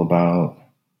novel about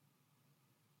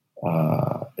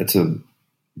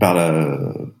about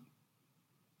a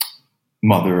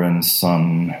mother and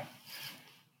son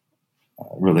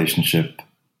relationship,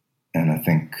 and I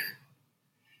think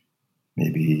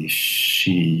maybe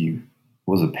she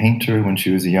was a painter when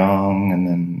she was young, and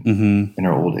then in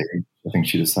her old age, I think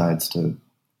she decides to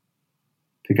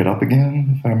pick it up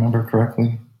again, if I remember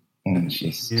correctly. And it's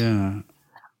just and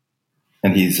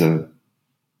he's a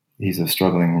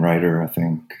struggling writer, I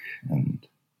think, and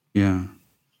yeah,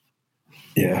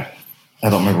 I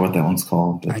don't remember what that one's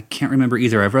called. But I can't remember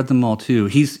either. I've read them all too.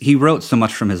 He wrote so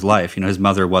much from his life. His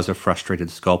mother was a frustrated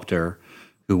sculptor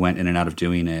who went in and out of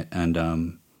doing it,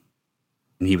 and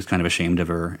he was kind of ashamed of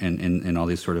her in all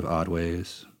these sort of odd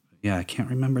ways. Yeah, I can't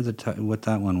remember what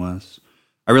that one was.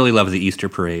 I really love the Easter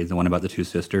Parade, the one about the two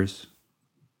sisters.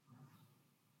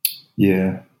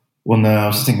 Yeah. Well, no, I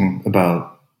was just thinking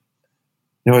about,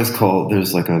 they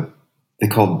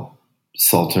called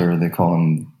Salter, they call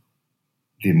him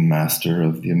the master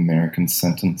of the American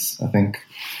sentence, I think.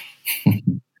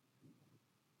 And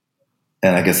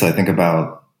I guess I think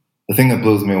about, the thing that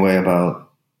blows me away about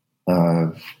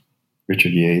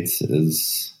Richard Yates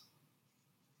is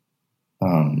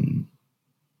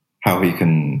how he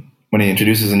can, when he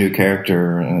introduces a new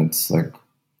character, and it's like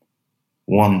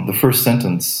the first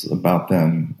sentence about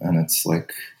them, and it's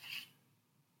like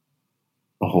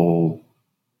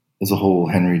there's a whole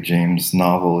Henry James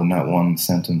novel in that one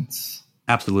sentence.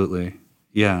 Absolutely.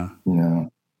 Yeah.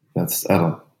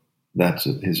 That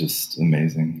is just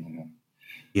amazing.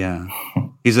 Yeah.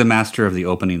 He's a master of the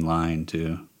opening line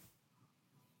too.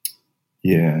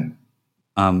 Yeah.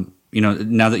 Now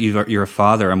that you're a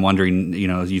father, I'm wondering,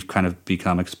 you've kind of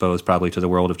become exposed probably to the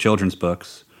world of children's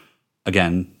books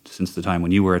again since the time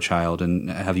when you were a child. And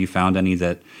have you found any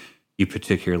that you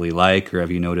particularly like, or have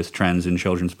you noticed trends in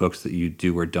children's books that you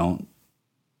do or don't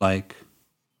like?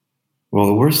 Well,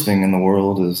 the worst thing in the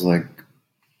world is like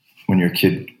when your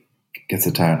kid gets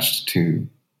attached to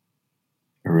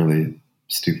a really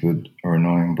stupid or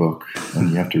annoying book and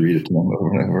you have to read it to them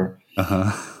over and over.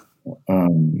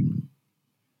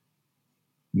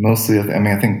 Mostly,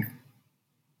 I think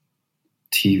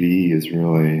TV is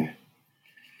really,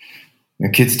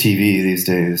 kids' TV these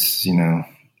days,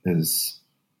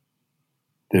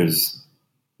 there's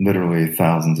literally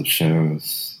thousands of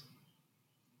shows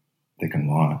they can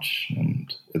watch,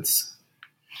 and it's,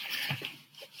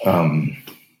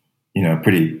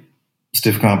 pretty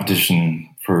stiff competition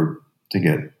to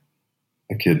get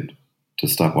a kid to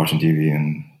stop watching TV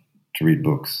and to read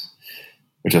books,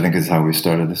 which I think is how we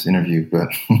started this interview, but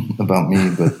about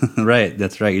me. But right,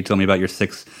 that's right. You told me about your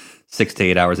 6 to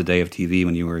 8 hours a day of TV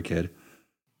when you were a kid.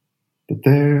 But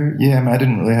I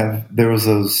didn't really have. There was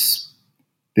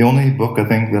the only book I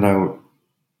think that I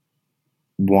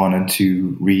wanted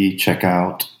to recheck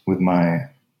out with my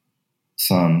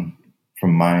son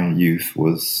from my youth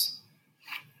was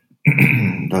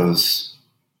those.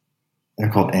 They're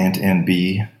called Ant and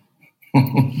Bee.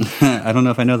 I don't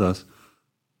know if I know those.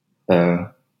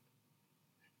 The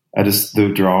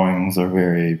drawings are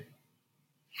very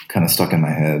kind of stuck in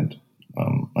my head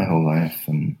my whole life,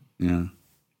 and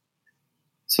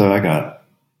so I got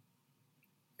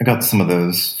some of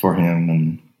those for him,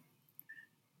 and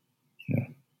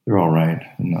they're all right.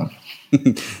 Not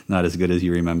not as good as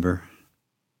you remember.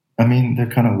 I mean, they're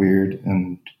kind of weird,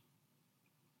 and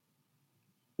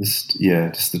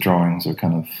just the drawings are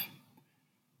kind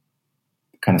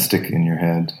of stick in your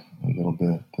head a little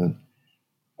bit, but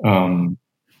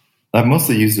I've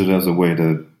mostly used it as a way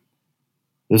to.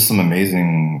 There's some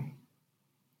amazing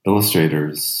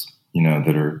illustrators,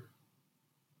 that are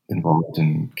involved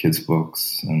in kids'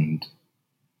 books, and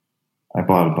I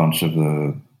bought a bunch of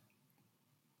the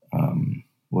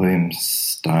William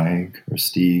Stieg.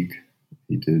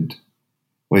 He did.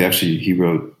 Well, he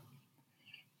wrote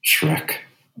Shrek.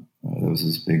 That was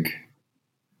his big.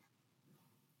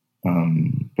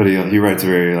 But he writes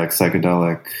very like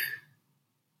psychedelic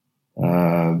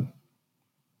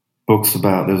books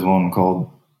about. There's one called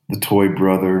The Toy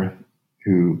Brother,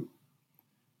 who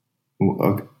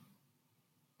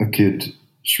a kid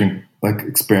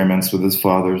experiments with his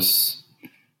father's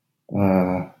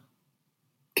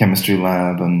chemistry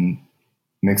lab and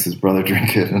makes his brother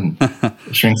drink it and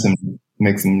shrinks him,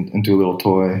 makes him into a little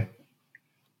toy.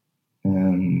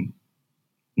 And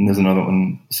there's another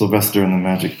one, Sylvester and the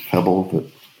Magic Pebble, that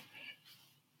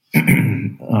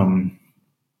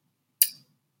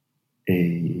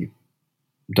a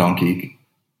donkey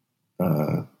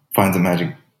finds a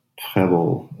magic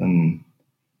pebble and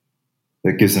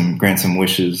that grants him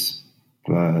wishes,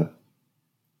 but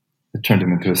it turned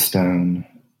him into a stone,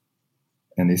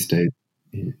 and he stayed.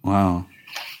 Wow.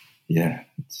 Yeah.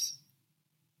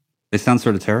 They sound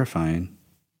sort of terrifying.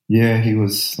 Yeah, he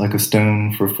was like a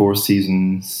stone for 4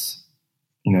 seasons.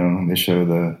 They show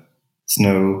the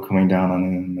snow coming down on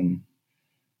him and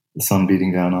the sun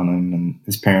beating down on him, and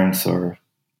his parents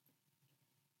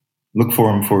look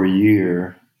for him for a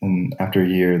year, and after a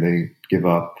year they give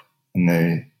up, and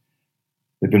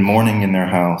they've been mourning in their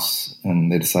house,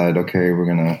 and they decide, okay,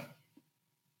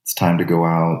 it's time to go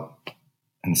out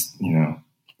and,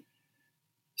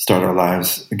 start our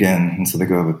lives again. And so they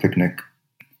go have a picnic,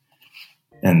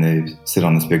 and they sit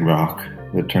on this big rock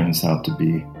that turns out to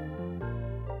be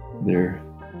their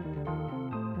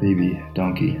baby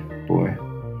donkey boy.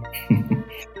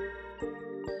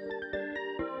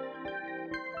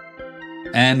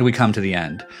 And we come to the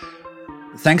end.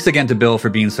 Thanks again to Bill for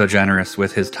being so generous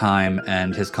with his time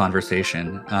and his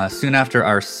conversation. Soon after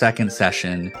our second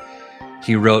session,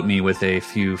 he wrote me with a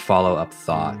few follow-up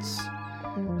thoughts.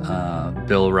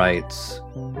 Bill writes,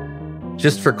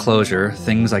 "Just for closure,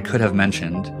 things I could have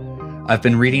mentioned. I've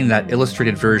been reading that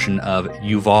illustrated version of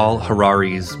Yuval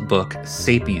Harari's book,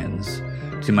 Sapiens,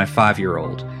 to my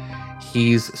 5-year-old.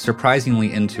 He's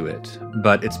surprisingly into it,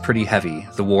 but it's pretty heavy,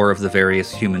 the war of the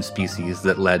various human species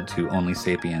that led to only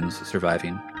sapiens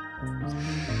surviving.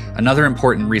 Another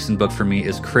important recent book for me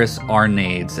is Chris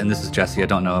Arnade's, and this is Jesse, I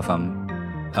don't know if I'm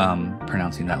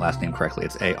pronouncing that last name correctly,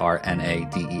 it's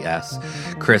Arnades,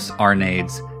 Chris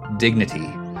Arnade's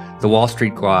Dignity, the Wall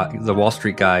Street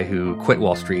guy who quit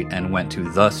Wall Street and went to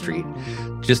the street,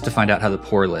 just to find out how the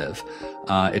poor live.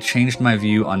 It changed my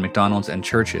view on McDonald's and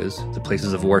churches, the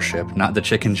places of worship, not the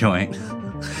chicken joint.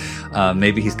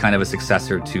 Maybe he's kind of a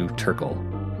successor to Turkle.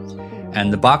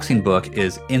 And the boxing book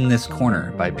is In This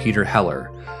Corner by Peter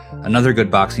Heller. Another good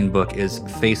boxing book is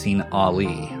Facing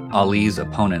Ali. Ali's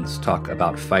opponents talk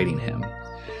about fighting him.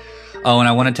 Oh, and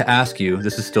I wanted to ask you,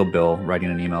 this is still Bill writing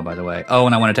an email, by the way. Oh,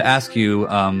 and I wanted to ask you,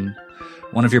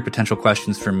 one of your potential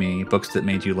questions for me, books that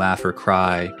made you laugh or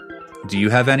cry. Do you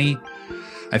have any?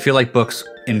 I feel like books,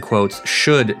 in quotes,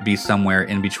 should be somewhere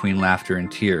in between laughter and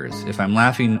tears. If I'm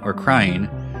laughing or crying,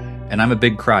 and I'm a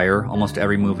big crier, almost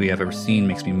every movie I've ever seen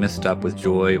makes me mixed up with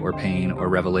joy or pain or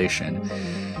revelation.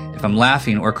 If I'm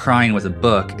laughing or crying with a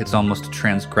book, it's almost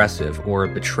transgressive or a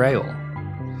betrayal.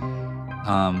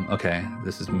 Okay,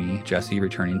 this is me, Jesse,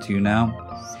 returning to you now.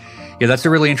 Yeah, that's a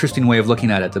really interesting way of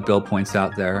looking at it that Bill points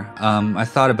out there. I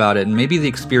thought about it, and maybe the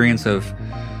experience of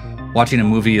watching a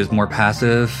movie is more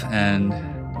passive and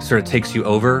sort of takes you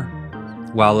over,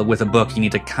 while with a book, you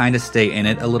need to kind of stay in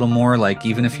it a little more. Like,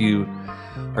 even if you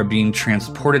are being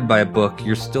transported by a book,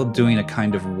 you're still doing a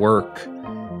kind of work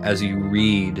as you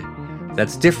read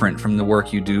that's different from the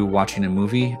work you do watching a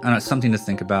movie. I don't know, it's something to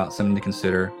think about, something to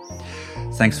consider.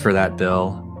 Thanks for that,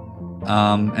 Bill.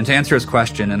 And to answer his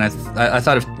question, and I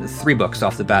thought of 3 books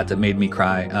off the bat that made me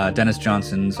cry. Dennis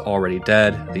Johnson's Already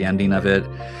Dead, the ending of it.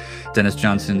 Dennis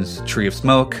Johnson's Tree of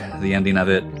Smoke, the ending of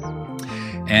it.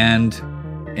 And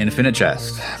Infinite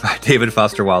Jest by David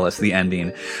Foster Wallace, the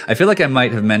ending. I feel like I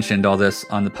might have mentioned all this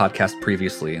on the podcast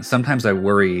previously, and sometimes I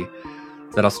worry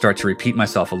that I'll start to repeat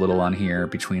myself a little on here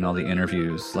between all the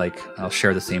interviews, like I'll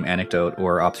share the same anecdote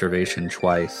or observation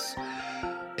twice.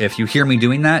 If you hear me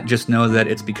doing that, just know that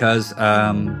it's because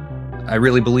I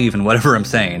really believe in whatever I'm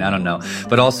saying. I don't know.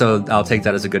 But also, I'll take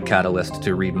that as a good catalyst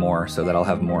to read more so that I'll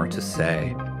have more to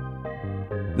say.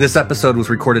 This episode was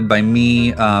recorded by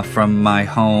me from my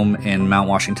home in Mount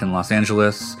Washington, Los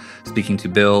Angeles, speaking to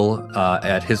Bill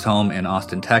at his home in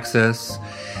Austin, Texas.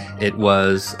 It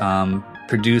was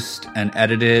produced and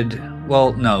edited.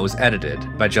 Well, no, it was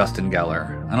edited by Justin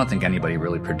Geller. I don't think anybody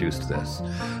really produced this,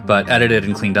 but edited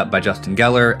and cleaned up by Justin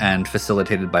Geller and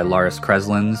facilitated by Laris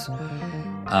Kreslins.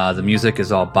 The music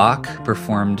is all Bach,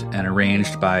 performed and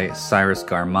arranged by Cyrus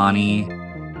Garmani.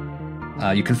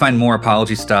 You can find more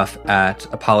Apology stuff at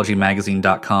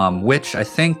apologymagazine.com, which I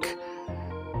think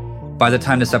by the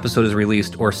time this episode is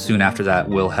released, or soon after that,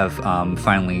 we'll have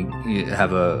finally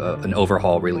have an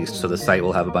overhaul released. So the site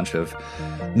will have a bunch of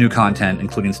new content,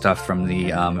 including stuff from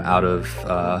the out of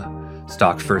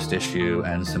stock first issue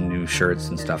and some new shirts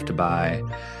and stuff to buy.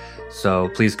 So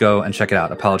please go and check it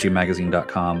out,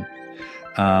 apologymagazine.com.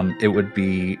 It would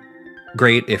be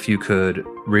great if you could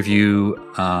review,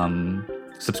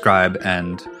 subscribe,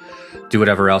 and do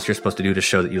whatever else you're supposed to do to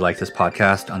show that you like this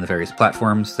podcast on the various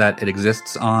platforms that it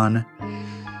exists on.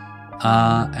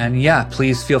 And yeah,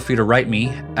 please feel free to write me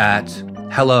at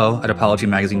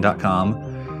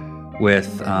hello@apologymagazine.com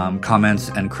with comments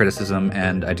and criticism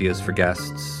and ideas for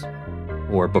guests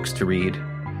or books to read,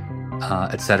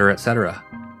 etc., etc.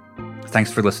 Thanks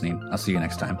for listening. I'll see you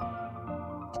next time.